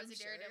 Oh, yeah, I was a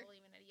daredevil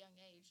even at a young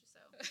age, so.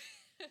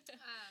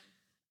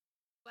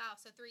 Wow,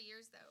 so 3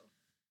 years, though.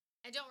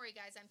 And don't worry,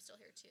 guys, I'm still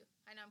here, too.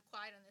 I know I'm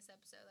quiet on this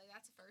episode. Like,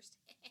 that's a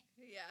first.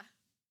 Yeah.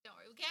 Don't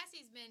worry. Well,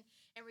 Cassie's been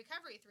in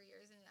recovery 3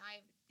 years, and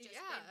I've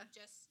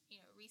just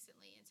been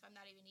recently, and so I'm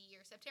not even a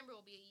year. September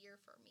will be a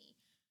year for me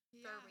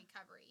for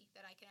recovery,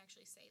 that I can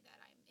actually say that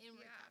I'm in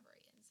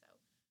recovery, and so.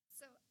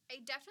 So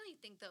I definitely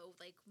think, though,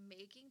 like,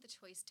 making the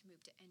choice to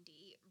move to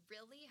Indy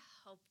really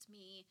helped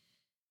me,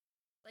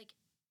 like,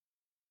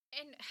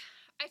 and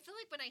I feel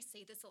like when I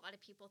say this, a lot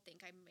of people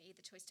think I made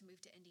the choice to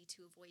move to Indy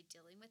to avoid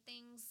dealing with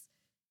things.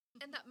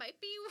 And that might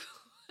be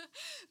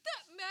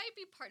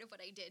part of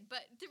what I did.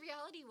 But the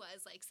reality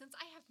was, like, since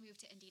I have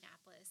moved to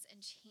Indianapolis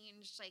and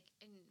changed, like,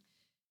 in,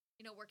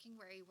 working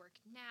where I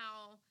work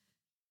now,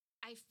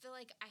 I feel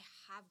like I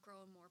have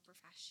grown more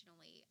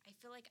professionally. I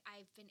feel like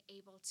I've been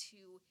able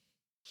to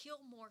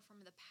heal more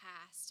from the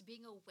past,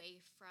 being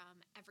away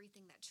from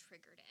everything that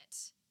triggered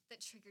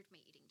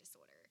my eating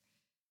disorder.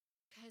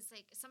 Because,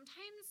 like,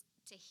 sometimes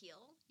to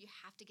heal, you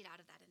have to get out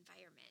of that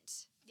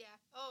environment. Yeah.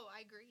 Oh, I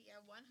agree.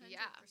 Yeah, 100%.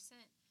 Yeah.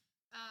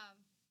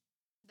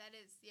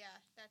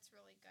 That's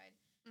really good.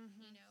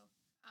 Mm-hmm.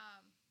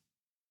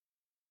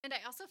 And I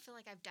also feel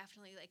like I've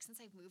definitely, like,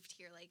 since I've moved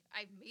here, like,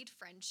 I've made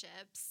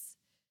friendships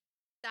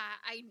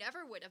that I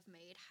never would have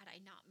made had I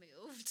not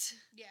moved.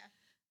 Yeah.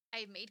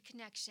 I've made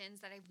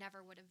connections that I never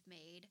would have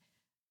made.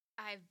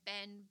 I've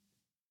been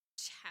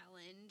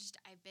challenged.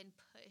 I've been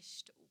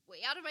pushed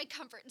way out of my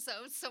comfort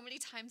zone so many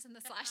times in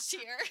this last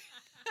year,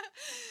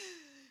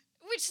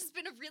 which has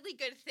been a really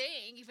good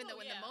thing, even though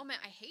in the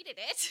moment I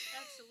hated it.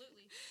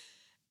 Absolutely.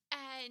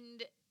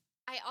 And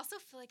I also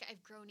feel like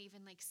I've grown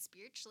even, like,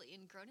 spiritually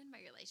and grown in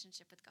my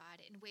relationship with God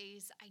in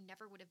ways I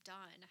never would have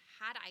done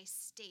had I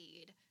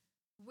stayed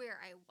where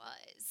I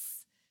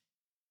was.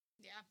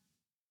 Yeah.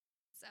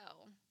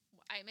 So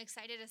I'm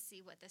excited to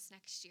see what this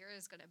next year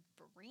is going to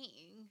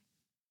bring.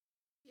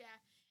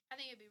 Yeah. I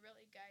think it'd be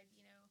really good,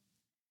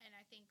 and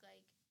I think,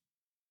 like,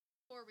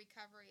 for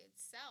recovery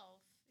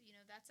itself,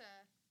 that's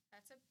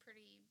a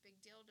pretty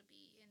big deal to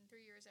be in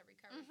 3 years of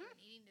recovery for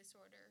an eating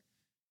disorder,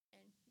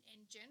 and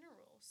in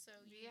general. So,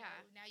 you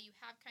know, now you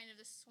have kind of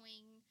the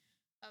swing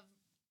of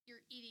your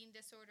eating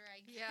disorder,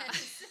 I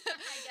guess. Yeah.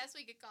 I guess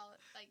we could call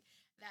it like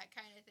that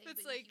kind of thing.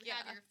 It's but like, you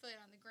have your foot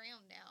on the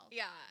ground now.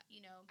 Yeah.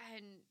 You know,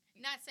 And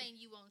not saying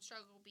you won't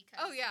struggle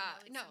because,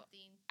 it's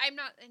something. I'm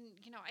not, and,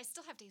 I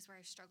still have days where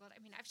I've struggled. I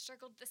mean, I've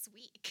struggled this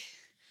week.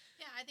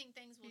 Yeah, I think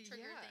things will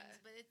trigger Yeah.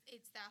 things, but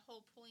it's that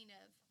whole point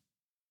of,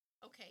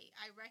 okay,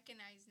 I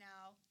recognize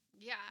now.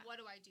 Yeah. What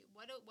do I do?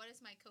 What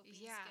is my coping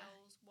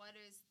skills? What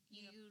is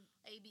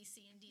A, B,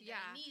 C, and D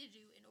that I need to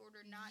do in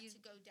order not to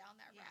go down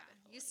that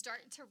rabbit hole? You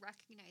start to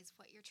recognize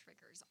what your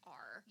triggers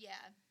are.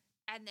 Yeah.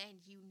 And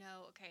then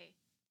okay,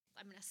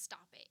 I'm gonna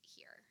stop it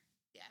here.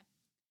 Yeah.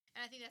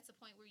 And I think that's the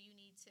point where you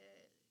need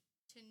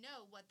to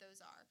know what those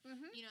are.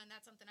 Mm-hmm. And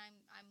that's something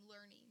I'm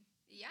learning.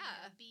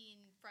 Yeah.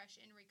 Being fresh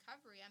in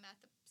recovery, I'm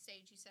at the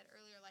stage you said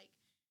earlier, like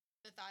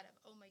the thought of,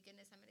 oh my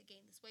goodness, I'm going to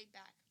gain this weight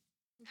back.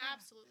 Yeah.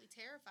 Absolutely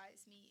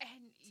terrifies me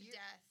to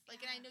death.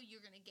 Like, and I know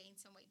you're going to gain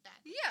some weight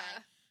back.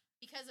 Yeah.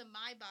 Because of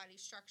my body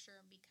structure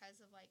and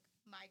because of like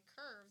my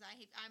curves,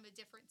 I'm a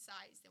different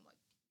size than what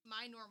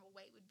my normal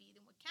weight would be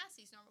than what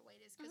Cassie's normal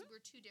weight is, because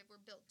we're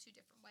built two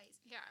different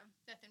ways. Yeah.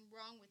 Nothing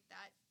wrong with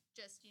that.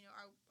 Just,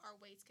 our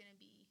weight's going to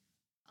be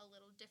a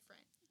little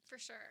different. For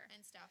sure.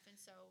 And stuff. And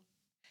so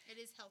it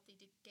is healthy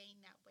to gain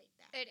that weight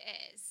back. It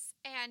is.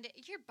 And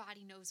your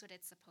body knows what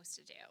it's supposed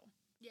to do.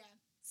 Yeah.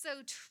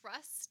 So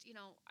trust,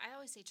 I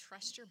always say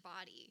trust your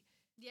body.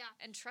 Yeah.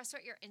 And trust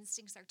what your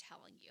instincts are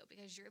telling you,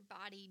 because your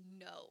body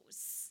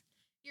knows.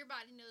 Your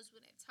body knows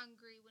when it's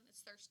hungry, when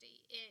it's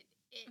thirsty.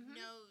 It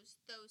knows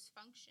those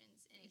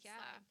functions. And it's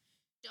like,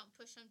 don't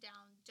push them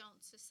down. Don't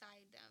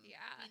society them.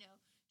 Yeah.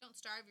 Don't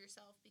starve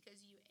yourself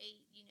because you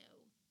ate,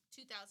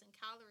 2,000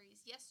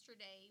 calories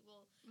yesterday.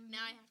 Well,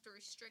 now I have to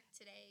restrict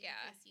today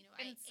because,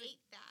 I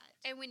ate that.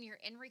 And when you're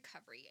in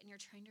recovery and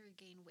you're trying to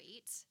regain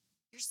weight,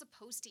 you're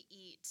supposed to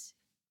eat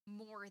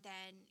more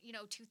than,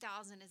 2,000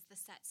 is the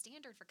set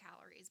standard for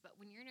calories. But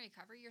when you're in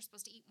recovery, you're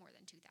supposed to eat more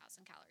than 2,000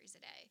 calories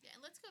a day. Yeah,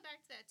 and let's go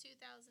back to that 2,000.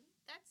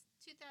 That's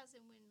 2,000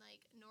 when,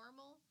 like,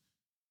 normal,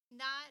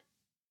 not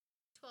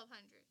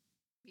 1,200.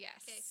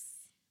 Yes. Okay.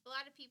 A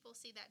lot of people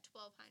see that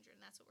 1,200, and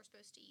that's what we're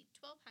supposed to eat.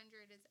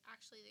 1,200 is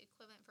actually the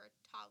equivalent for a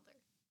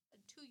toddler, a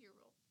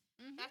 2-year-old.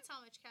 Mm-hmm. That's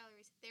how much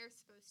calories they're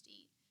supposed to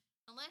eat.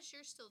 Unless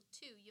you're still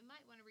 2, you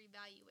might want to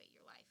reevaluate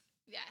your life.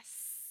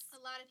 Yes.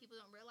 A lot of people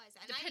don't realize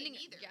that, and I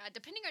didn't either. Yeah,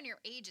 depending on your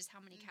age is how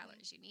many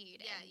calories you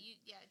need.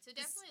 Yeah, so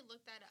definitely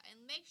look that up,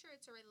 and make sure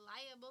it's a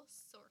reliable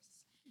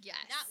source.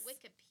 Yes. Not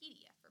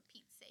Wikipedia, for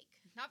Pete's sake.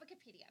 Not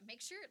Wikipedia.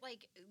 Make sure,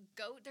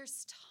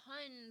 there's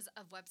tons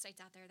of websites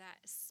out there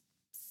that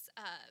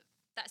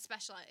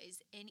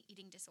specialize in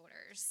eating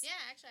disorders. Yeah,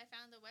 actually, I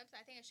found the website.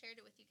 I think I shared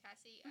it with you,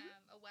 Cassie.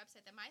 A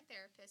website that my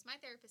therapist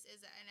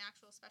is an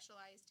actual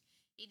specialized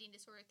eating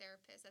disorder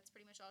therapist. That's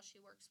pretty much all she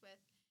works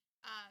with.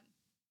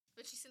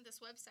 But she sent this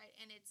website,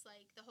 and it's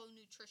like the whole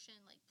nutrition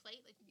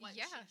plate, what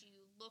should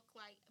you look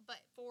like,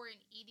 but for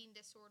an eating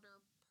disorder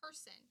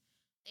person.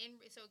 And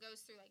so it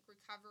goes through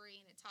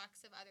recovery, and it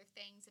talks of other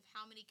things of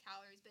how many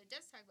calories, but it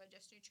does talk about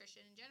just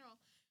nutrition in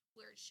general,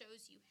 where it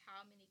shows you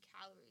how many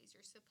calories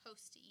you're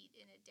supposed to eat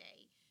in a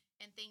day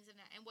and things of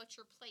that, and what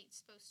your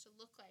plate's supposed to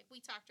look like.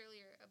 We talked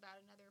earlier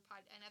about another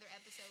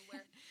episode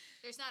where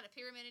there's not a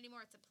pyramid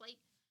anymore, it's a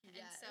plate.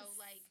 Yes. And so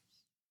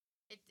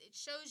it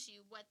shows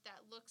you what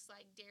that looks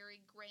like,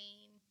 dairy,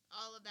 grain,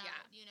 all of that.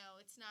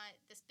 Yeah. It's not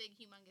this big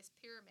humongous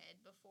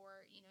pyramid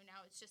before,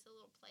 now it's just a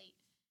little plate.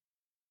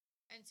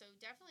 And so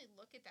definitely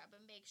look at that, but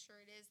make sure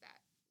it is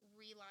that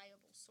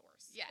reliable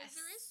source. Yes. Because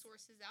there is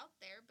sources out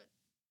there, but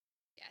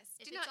yes,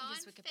 if do it's not on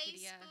use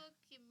Wikipedia. Facebook,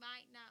 you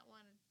might not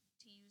want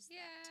to use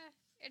that.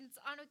 Yeah, and it's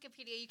on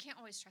Wikipedia. You can't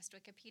always trust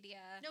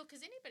Wikipedia. No,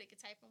 because anybody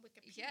could type on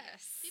Wikipedia.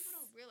 Yes. People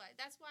don't realize.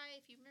 That's why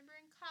if you remember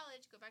in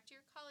college, go back to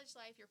your college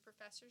life, your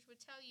professors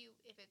would tell you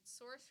if it's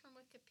sourced from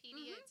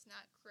Wikipedia, it's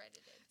not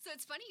credited. So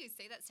it's funny you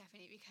say that,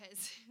 Stephanie,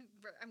 because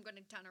I'm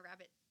going down a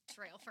rabbit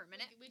trail for a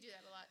minute. We do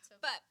that a lot. So,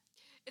 but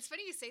it's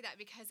funny you say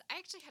that, because I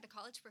actually had a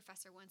college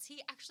professor once.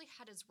 He actually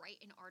had us write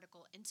an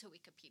article into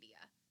Wikipedia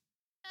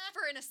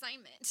for an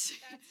assignment. That's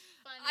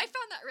funny. I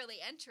found that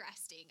really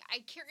interesting.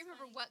 I can't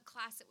remember what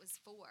class it was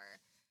for.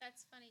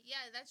 That's funny.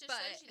 Yeah, that just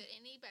shows you that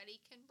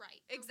anybody can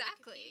write.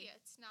 Exactly. Wikipedia.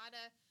 It's not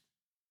a...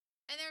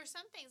 And there are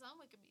some things on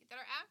Wikipedia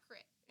that are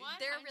accurate. 100%,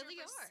 there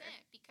really are.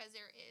 Because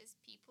there is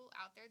people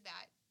out there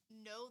that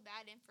know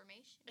that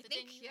information. But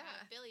then you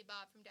have Billy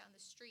Bob from down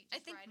the street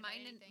just writing about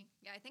anything.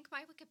 I think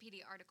my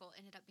Wikipedia article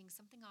ended up being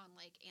something on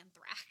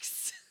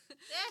anthrax.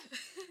 Yeah.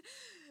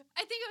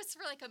 I think it was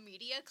for a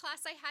media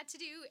class I had to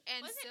do,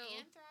 and was it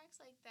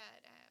anthrax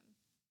that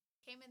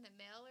came in the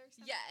mail or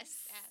something?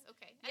 Yes.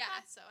 Okay. I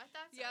thought so.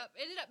 Yep.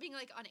 It ended up being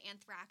on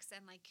anthrax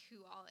and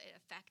who all it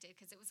affected,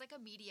 because it was a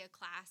media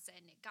class,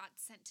 and it got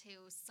sent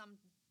to some,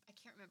 I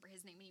can't remember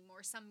his name anymore,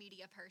 some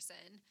media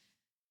person.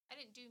 I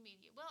didn't do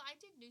media. Well, I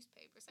did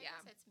newspapers. I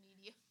guess that's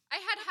media.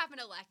 I had to have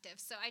an elective,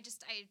 so I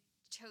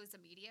chose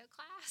a media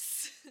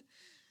class.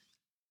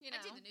 I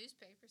did the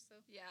newspaper,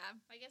 so yeah.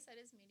 I guess that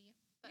is media.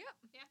 But yep.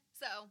 Yeah.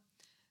 So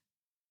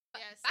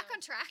Yeah, Back on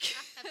track.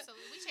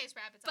 Absolutely. We chase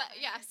rabbits all But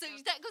the time. yeah, so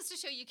that goes to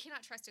show you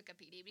cannot trust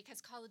Wikipedia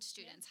because college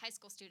students, high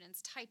school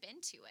students type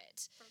into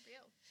it. For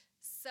real.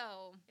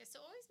 So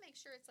so always make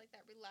sure it's like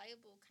that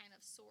reliable kind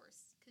of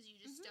source because you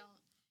just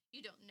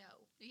don't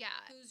know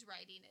who's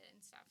writing it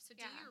and stuff. So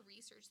do your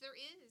research. There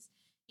is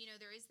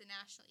the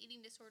National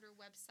Eating Disorder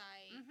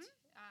website.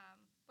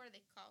 What are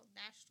they called?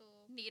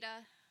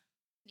 NEDA.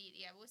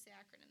 Yeah, what's the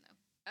acronym though?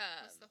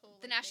 What's the whole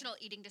the National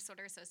Eating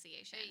Disorder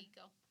Association. There you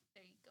go.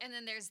 And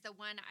then there's the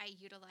one I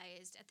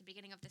utilized at the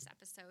beginning of this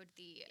episode,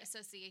 the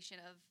Association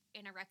of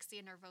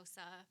Anorexia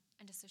Nervosa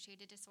and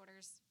Associated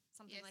Disorders,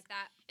 something like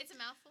that. It's a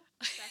mouthful.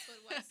 That's what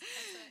it was.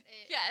 That's what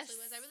it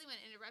actually was. I really want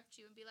to interrupt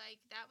you and be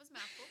like, that was a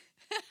mouthful.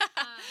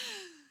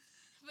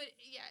 But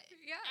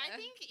I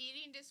think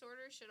eating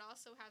disorder should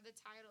also have the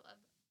title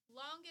of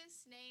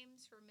longest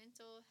names for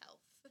mental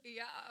health.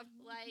 Yeah.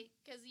 Like,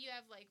 because you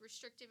have like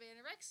restrictive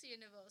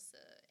anorexia nervosa,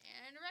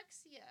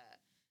 anorexia.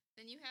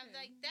 Then you have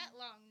like that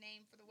long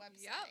name for the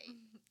website.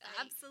 Yep.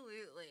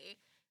 Absolutely.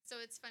 So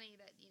it's funny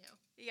that,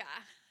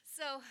 Yeah.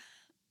 So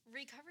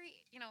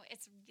recovery,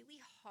 it's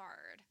really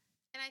hard.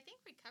 And I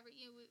think recovery,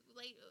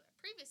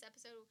 previous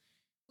episode,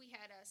 we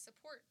had a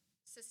support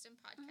system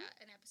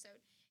podcast, an episode.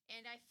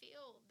 And I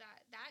feel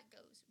that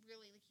goes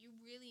really, like, you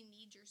really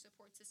need your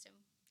support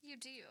system. You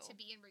do. To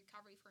be in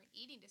recovery for an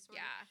eating disorder.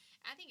 Yeah.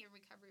 I think in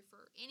recovery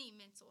for any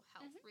mental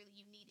health, really,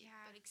 you need it.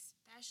 But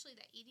especially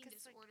that eating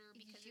disorder,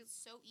 because it's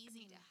so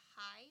easy to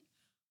hide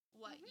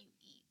what you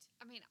eat.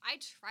 I mean, I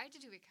tried to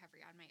do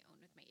recovery on my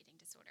own with my eating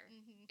disorder.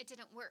 It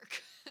didn't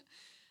work.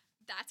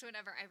 That's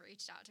whenever I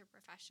reached out to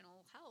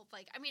professional help.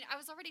 Like, I mean,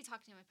 I was already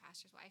talking to my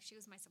pastor's wife. She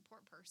was my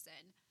support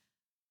person.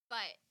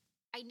 But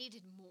I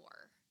needed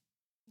more.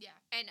 Yeah.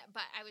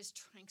 But I was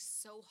trying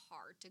so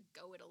hard to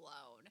go it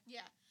alone.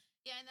 Yeah.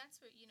 Yeah, and that's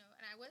what,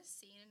 and I was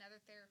seeing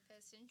another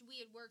therapist, and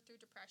we had worked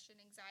through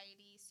depression,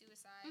 anxiety,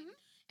 suicide,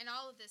 and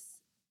all of this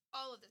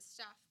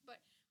stuff.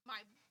 But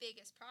my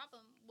biggest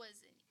problem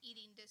was an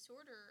eating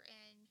disorder,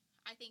 and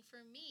I think for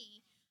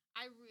me,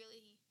 I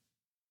really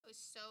was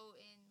so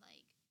in,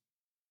 like,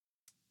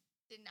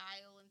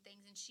 denial and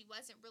things, and she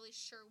wasn't really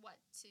sure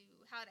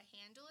how to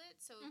handle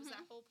it. So it was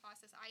that whole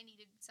process. I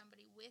needed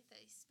somebody with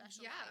a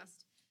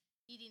specialized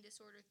eating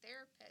disorder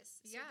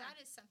therapist. So that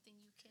is something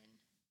you can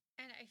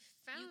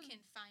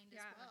find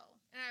as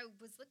well. And I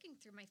was looking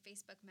through my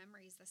Facebook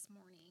memories this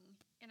morning,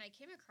 and I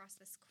came across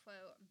this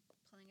quote. I'm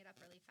pulling it up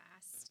really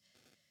fast.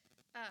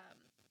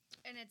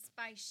 And it's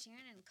by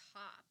Shannon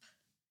Kopp.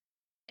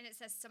 And it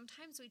says,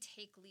 sometimes we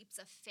take leaps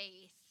of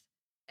faith,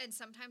 and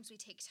sometimes we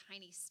take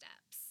tiny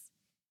steps.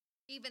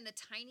 Even the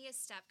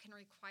tiniest step can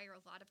require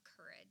a lot of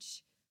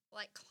courage,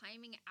 like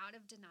climbing out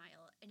of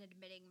denial and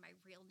admitting my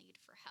real need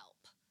for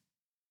help.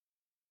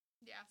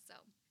 Yeah. So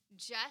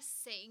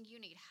just saying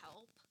you need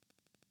help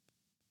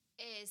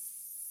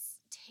is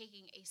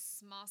taking a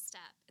small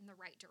step in the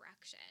right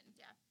direction.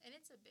 Yeah, and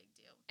it's a big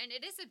deal. And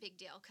it is a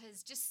big deal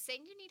because just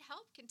saying you need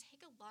help can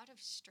take a lot of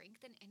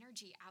strength and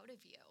energy out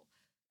of you.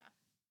 Yeah.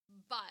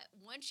 But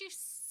once you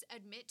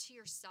admit to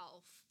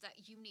yourself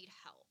that you need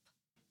help,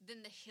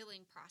 then the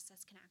healing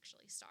process can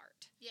actually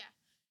start. Yeah.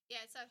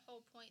 Yeah, it's that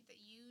whole point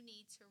that you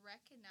need to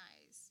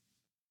recognize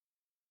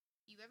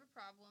you have a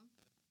problem.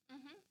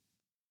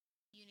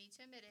 You need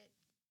to admit it.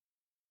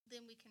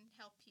 Then we can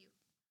help you.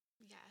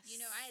 Yes.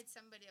 I had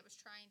somebody that was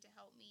trying to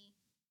help me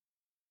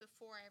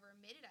before I ever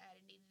admitted I had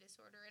an eating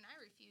disorder, and I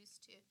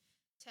refused to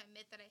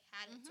admit that I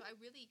had it. So I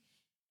really,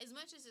 as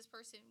much as this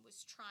person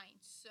was trying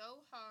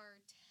so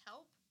hard to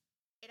help,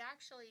 it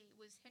actually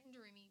was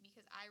hindering me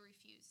because I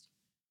refused.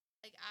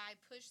 Like, I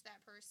pushed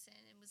that person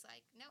and was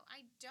like, no,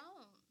 I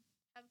don't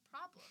have a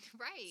problem.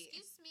 Right.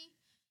 Excuse me.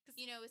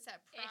 It's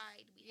that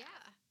pride we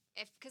have.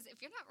 Because if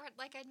you're not,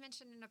 like I'd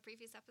mentioned in a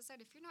previous episode,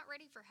 if you're not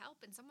ready for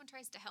help and someone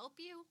tries to help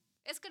you,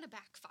 it's going to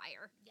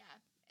backfire. Yeah.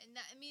 And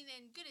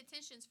and good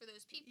intentions for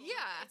those people.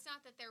 Yeah. It's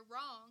not that they're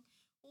wrong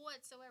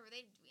whatsoever.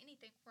 They didn't do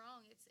anything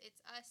wrong.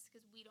 It's us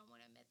because we don't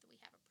want to admit that we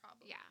have a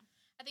problem. Yeah.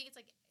 I think it's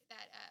like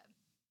that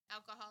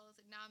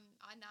Alcoholics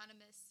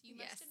Anonymous. You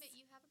must admit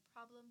you have a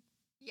problem.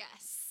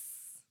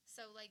 Yes.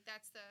 So, like,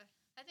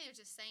 I think it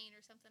was just saying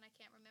or something. I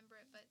can't remember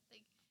it, but,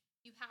 like,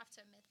 you have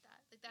to admit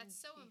that. Like, that's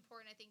so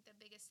important. I think the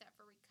biggest step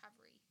for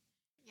recovery.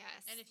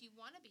 Yes. And if you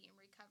want to be in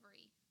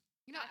recovery,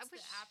 that's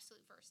the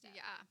absolute first step.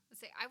 Yeah.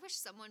 I wish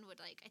someone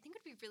would, I think it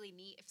would be really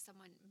neat if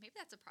someone, maybe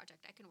that's a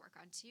project I can work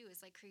on too,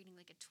 is like creating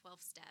like a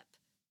 12-step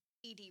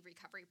ED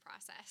recovery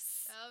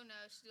process. Oh no,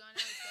 she's doing another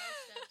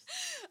 12 steps.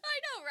 I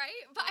know,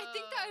 right? But I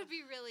think that would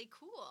be really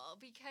cool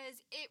because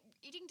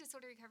eating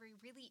disorder recovery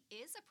really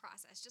is a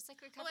process, just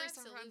like recovery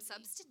from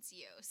substance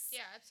use.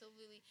 Yeah,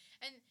 absolutely.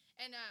 And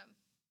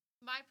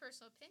my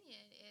personal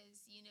opinion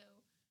is,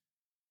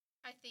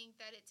 I think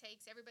that it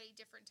takes everybody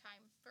different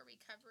time for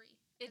recovery.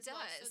 It does.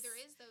 Well. So there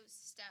is those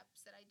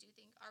steps that I do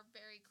think are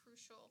very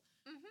crucial,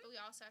 but we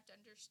also have to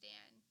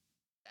understand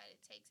that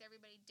it takes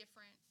everybody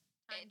different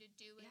time to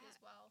do it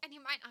as well. And you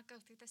might not go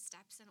through the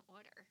steps in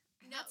order.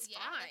 That's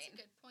fine. That's a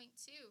good point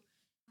too.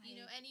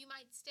 And you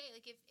might stay,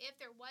 like, if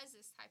there was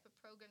this type of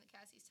program that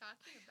Cassie's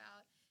talking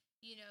about,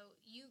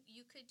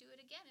 you could do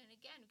it again and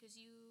again because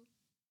you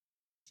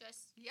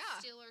just Yeah.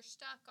 still are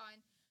stuck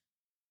on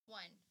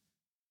one.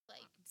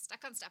 Like, I'm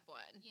stuck on step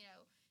 1.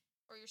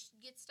 Or you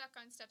get stuck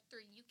on step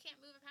 3. You can't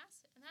move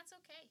past it, and that's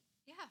okay.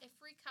 Yeah. If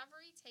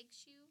recovery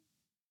takes you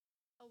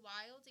a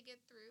while to get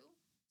through,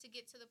 to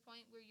get to the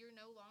point where you're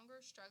no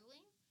longer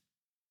struggling,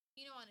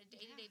 on a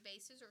day-to-day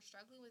basis or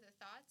struggling with the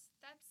thoughts,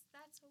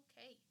 that's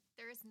okay.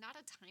 There is not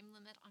a time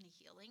limit on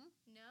healing.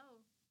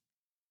 No.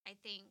 I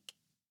think,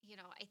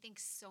 I think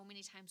so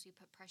many times we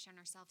put pressure on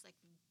ourselves, like,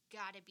 we've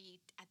got to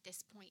be at this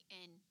point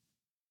in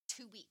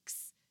 2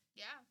 weeks.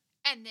 Yeah.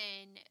 And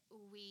then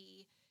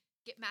we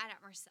get mad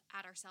at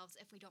ourselves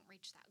if we don't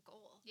reach that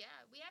goal.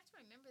 Yeah. We have to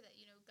remember that,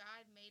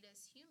 God made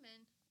us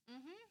human,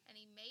 and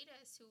he made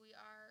us who we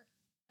are,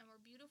 and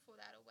we're beautiful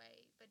that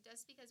way. But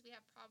just because we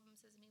have problems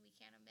doesn't mean we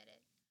can't admit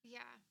it.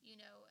 Yeah.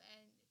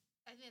 And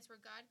I think that's where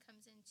God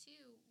comes in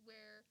too,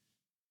 where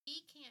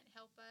he can't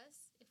help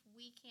us if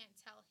we can't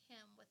tell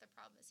him what the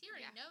problem is. He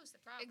already knows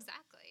the problem.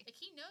 Exactly. Like,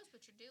 he knows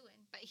what you're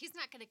doing. But he's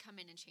not going to come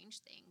in and change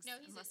things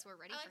unless we're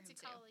ready I for like him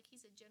to call it, like,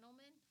 he's a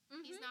gentleman.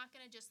 Mm-hmm. He's not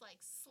going to just, like,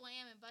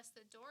 slam and bust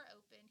the door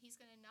open. He's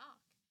going to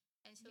knock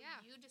until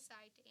you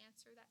decide to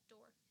answer that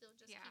door. He'll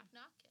just keep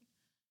knocking.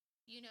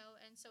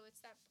 And so it's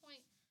that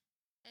point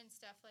and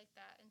stuff like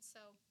that. And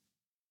so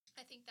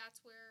I think that's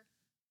where,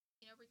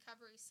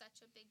 recovery is such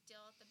a big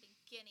deal at the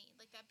beginning.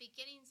 Like, that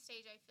beginning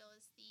stage, I feel,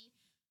 is the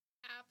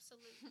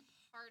absolute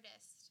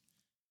hardest,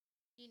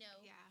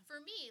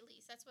 for me at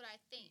least. That's what I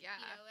think.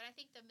 And I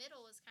think the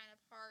middle is kind of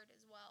hard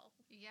as well.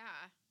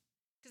 Yeah.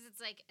 Because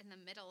it's like in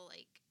the middle,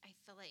 like, I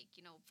feel like,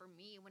 for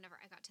me, whenever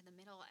I got to the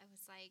middle, I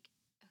was like,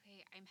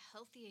 okay, I'm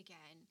healthy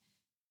again.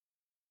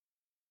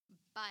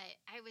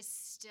 But I was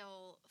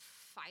still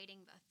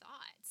fighting the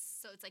thoughts.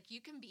 So it's like,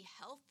 you can be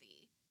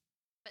healthy,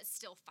 but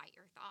still fight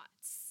your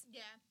thoughts.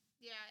 Yeah.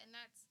 Yeah. And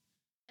that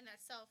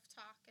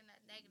self-talk and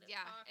that negative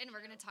talk. And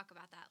we're going to talk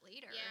about that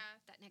later. Yeah.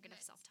 That negative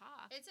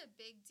self-talk. It's a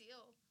big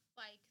deal.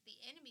 Like, the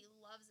enemy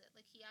loves it.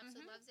 Like, he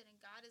absolutely loves it. And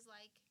God is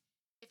like,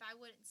 if I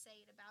wouldn't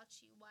say it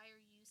about you, why are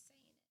you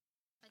saying it?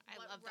 Like,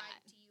 what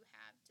right do you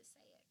have to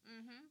say it?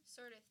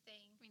 Sort of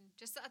thing. I mean,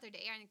 just the other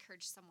day, I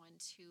encouraged someone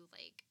to,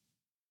 like,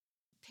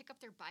 pick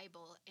up their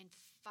Bible and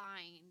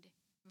find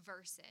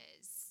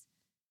verses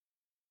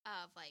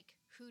of, like,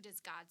 who does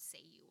God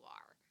say you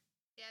are?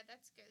 Yeah,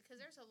 that's good, because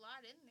there's a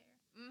lot in there.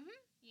 I don't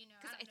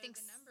know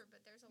the number,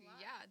 but there's a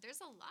lot. Yeah, there's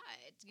a lot.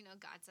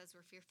 God says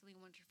we're fearfully and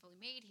wonderfully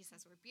made. He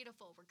says we're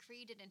beautiful. We're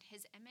created in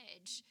his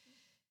image.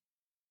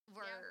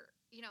 We're,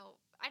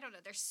 I don't know.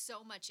 There's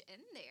so much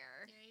in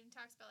there. He even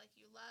talks about, like,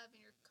 your love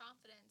and your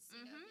confidence.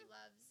 He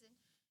loves, and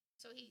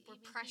so we're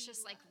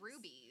precious like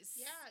rubies.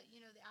 Yeah,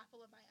 the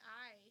apple of my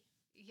eye.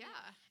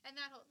 Yeah, and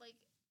that whole, like,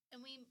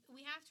 and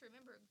we have to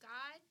remember,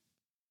 God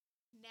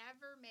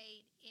never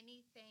made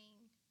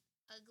anything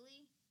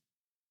ugly,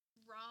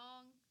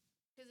 wrong,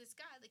 because it's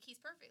God. Like,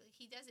 he's perfect. Like,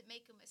 he doesn't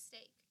make a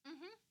mistake.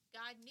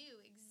 God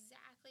knew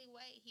exactly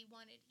what he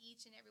wanted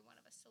each and every one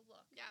of us to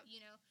look. Yeah,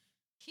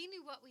 he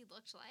knew what we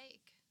looked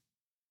like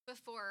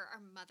before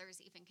our mothers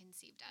even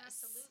conceived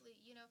us.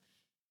 Absolutely.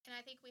 And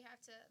I think we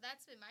have to,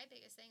 that's been my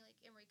biggest thing, like,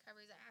 in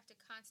recovery, is I have to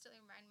constantly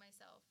remind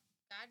myself,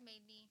 God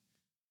made me,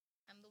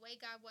 I'm the way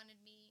God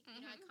wanted me.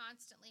 I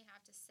constantly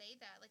have to say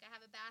that. Like, I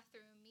have a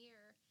bathroom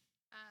mirror.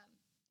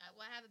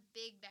 I have a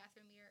big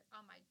bathroom mirror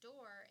on my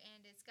door,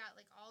 and it's got,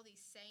 like, all these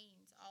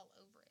sayings all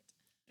over it.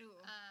 Ooh.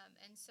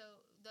 And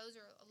so those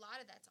are, a lot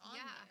of that's on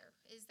there,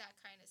 is that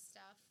kind of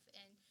stuff.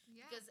 And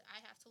because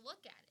I have to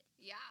look at it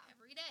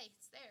every day.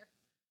 It's there.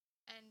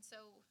 And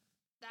so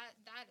that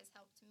has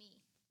helped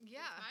me with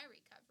my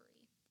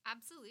recovery.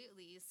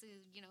 Absolutely. So,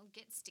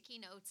 get sticky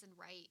notes and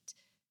write,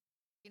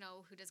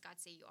 who does God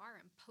say you are,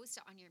 and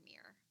post it on your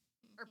mirror.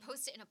 Or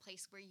post it in a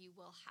place where you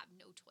will have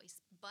no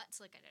choice but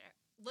to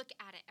look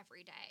at it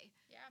every day.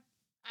 Yeah.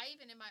 I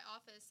even, in my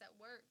office at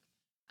work,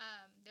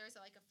 there's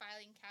like a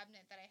filing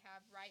cabinet that I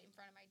have right in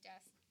front of my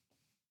desk.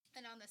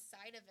 And on the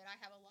side of it, I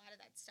have a lot of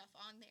that stuff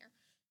on there.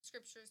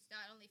 Scriptures,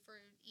 not only for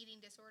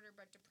eating disorder,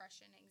 but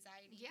depression,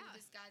 anxiety. Yeah.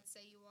 Who does God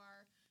say you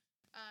are?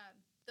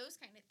 Those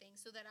kind of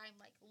things, so that I'm,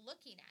 like,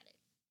 looking at it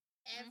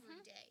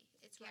every day.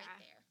 It's right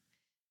there.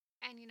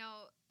 And,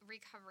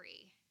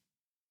 recovery,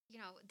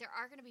 there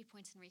are going to be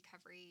points in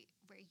recovery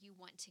where you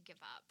want to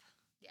give up.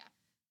 Yeah.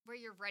 Where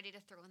you're ready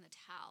to throw in the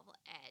towel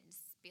and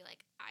be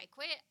like, I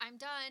quit. I'm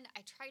done.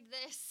 I tried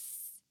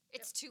this.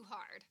 It's too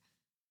hard.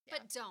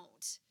 Yeah. But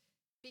don't.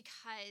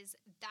 Because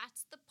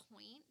that's the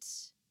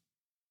point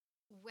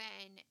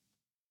when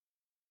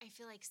I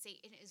feel like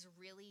Satan is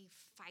really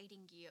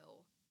fighting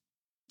you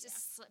to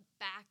slip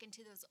back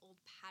into those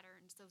old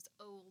patterns, those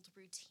old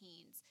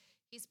routines.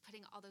 He's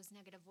putting all those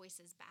negative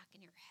voices back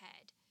in your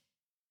head.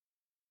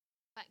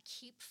 But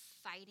keep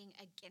fighting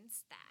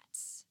against that.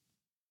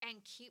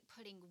 And keep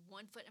putting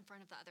one foot in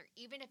front of the other,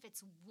 even if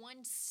it's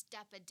one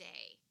step a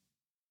day.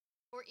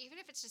 Or even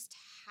if it's just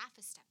half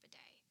a step a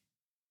day.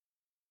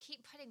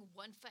 Keep putting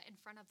one foot in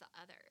front of the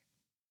other.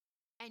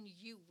 And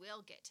you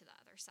will get to the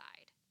other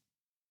side.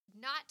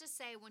 not to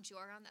say once you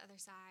are on the other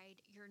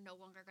side, you're no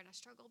longer going to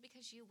struggle,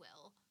 because you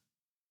will.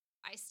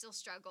 I still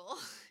struggle,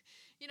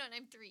 and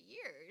I'm 3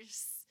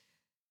 years.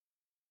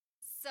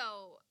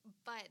 So,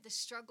 but the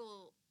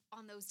struggle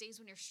on those days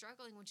when you're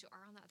struggling, once you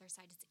are on the other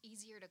side, it's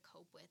easier to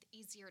cope with,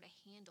 easier to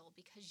handle,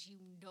 because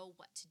you know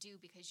what to do,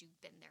 because you've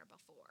been there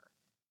before.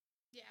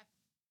 Yeah.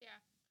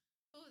 Yeah.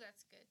 Oh,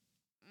 that's good.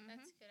 Mm-hmm.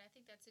 That's good. I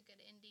think that's a good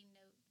ending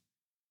note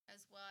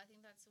as well. I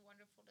think that's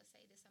wonderful to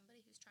say to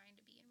somebody who's trying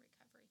to be in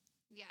recovery.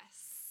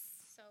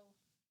 Yes. So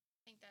I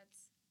think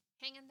that's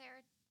hang in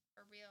there.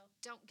 For real.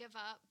 Don't give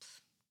up.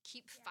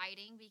 Keep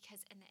fighting,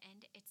 because in the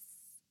end, it's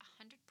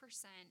 100%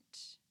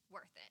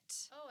 worth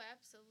it. Oh,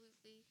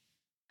 absolutely.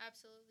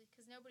 Absolutely.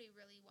 Because nobody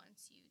really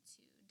wants you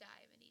to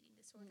die of an eating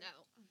disorder.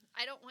 No.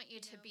 I don't want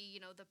you to be,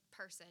 the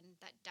person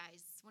that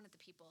dies, one of the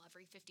people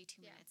every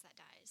 52 minutes that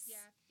dies.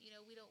 Yeah. We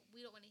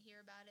don't want to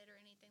hear about it or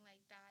anything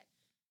like that.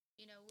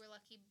 We're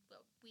lucky,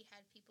 but we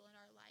had people in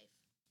our life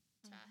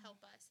to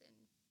help us and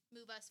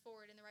move us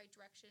forward in the right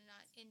direction,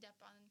 not end up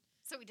on...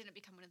 So we didn't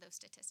become one of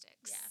those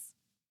statistics.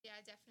 Yeah. Yeah,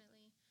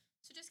 definitely.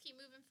 So just keep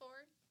moving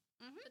forward.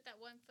 Put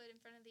that one foot in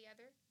front of the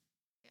other.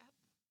 Yeah.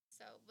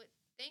 So, but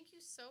thank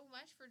you so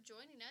much for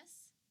joining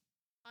us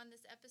on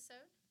this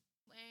episode.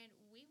 And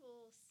we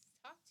will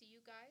talk to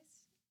you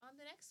guys on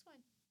the next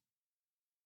one.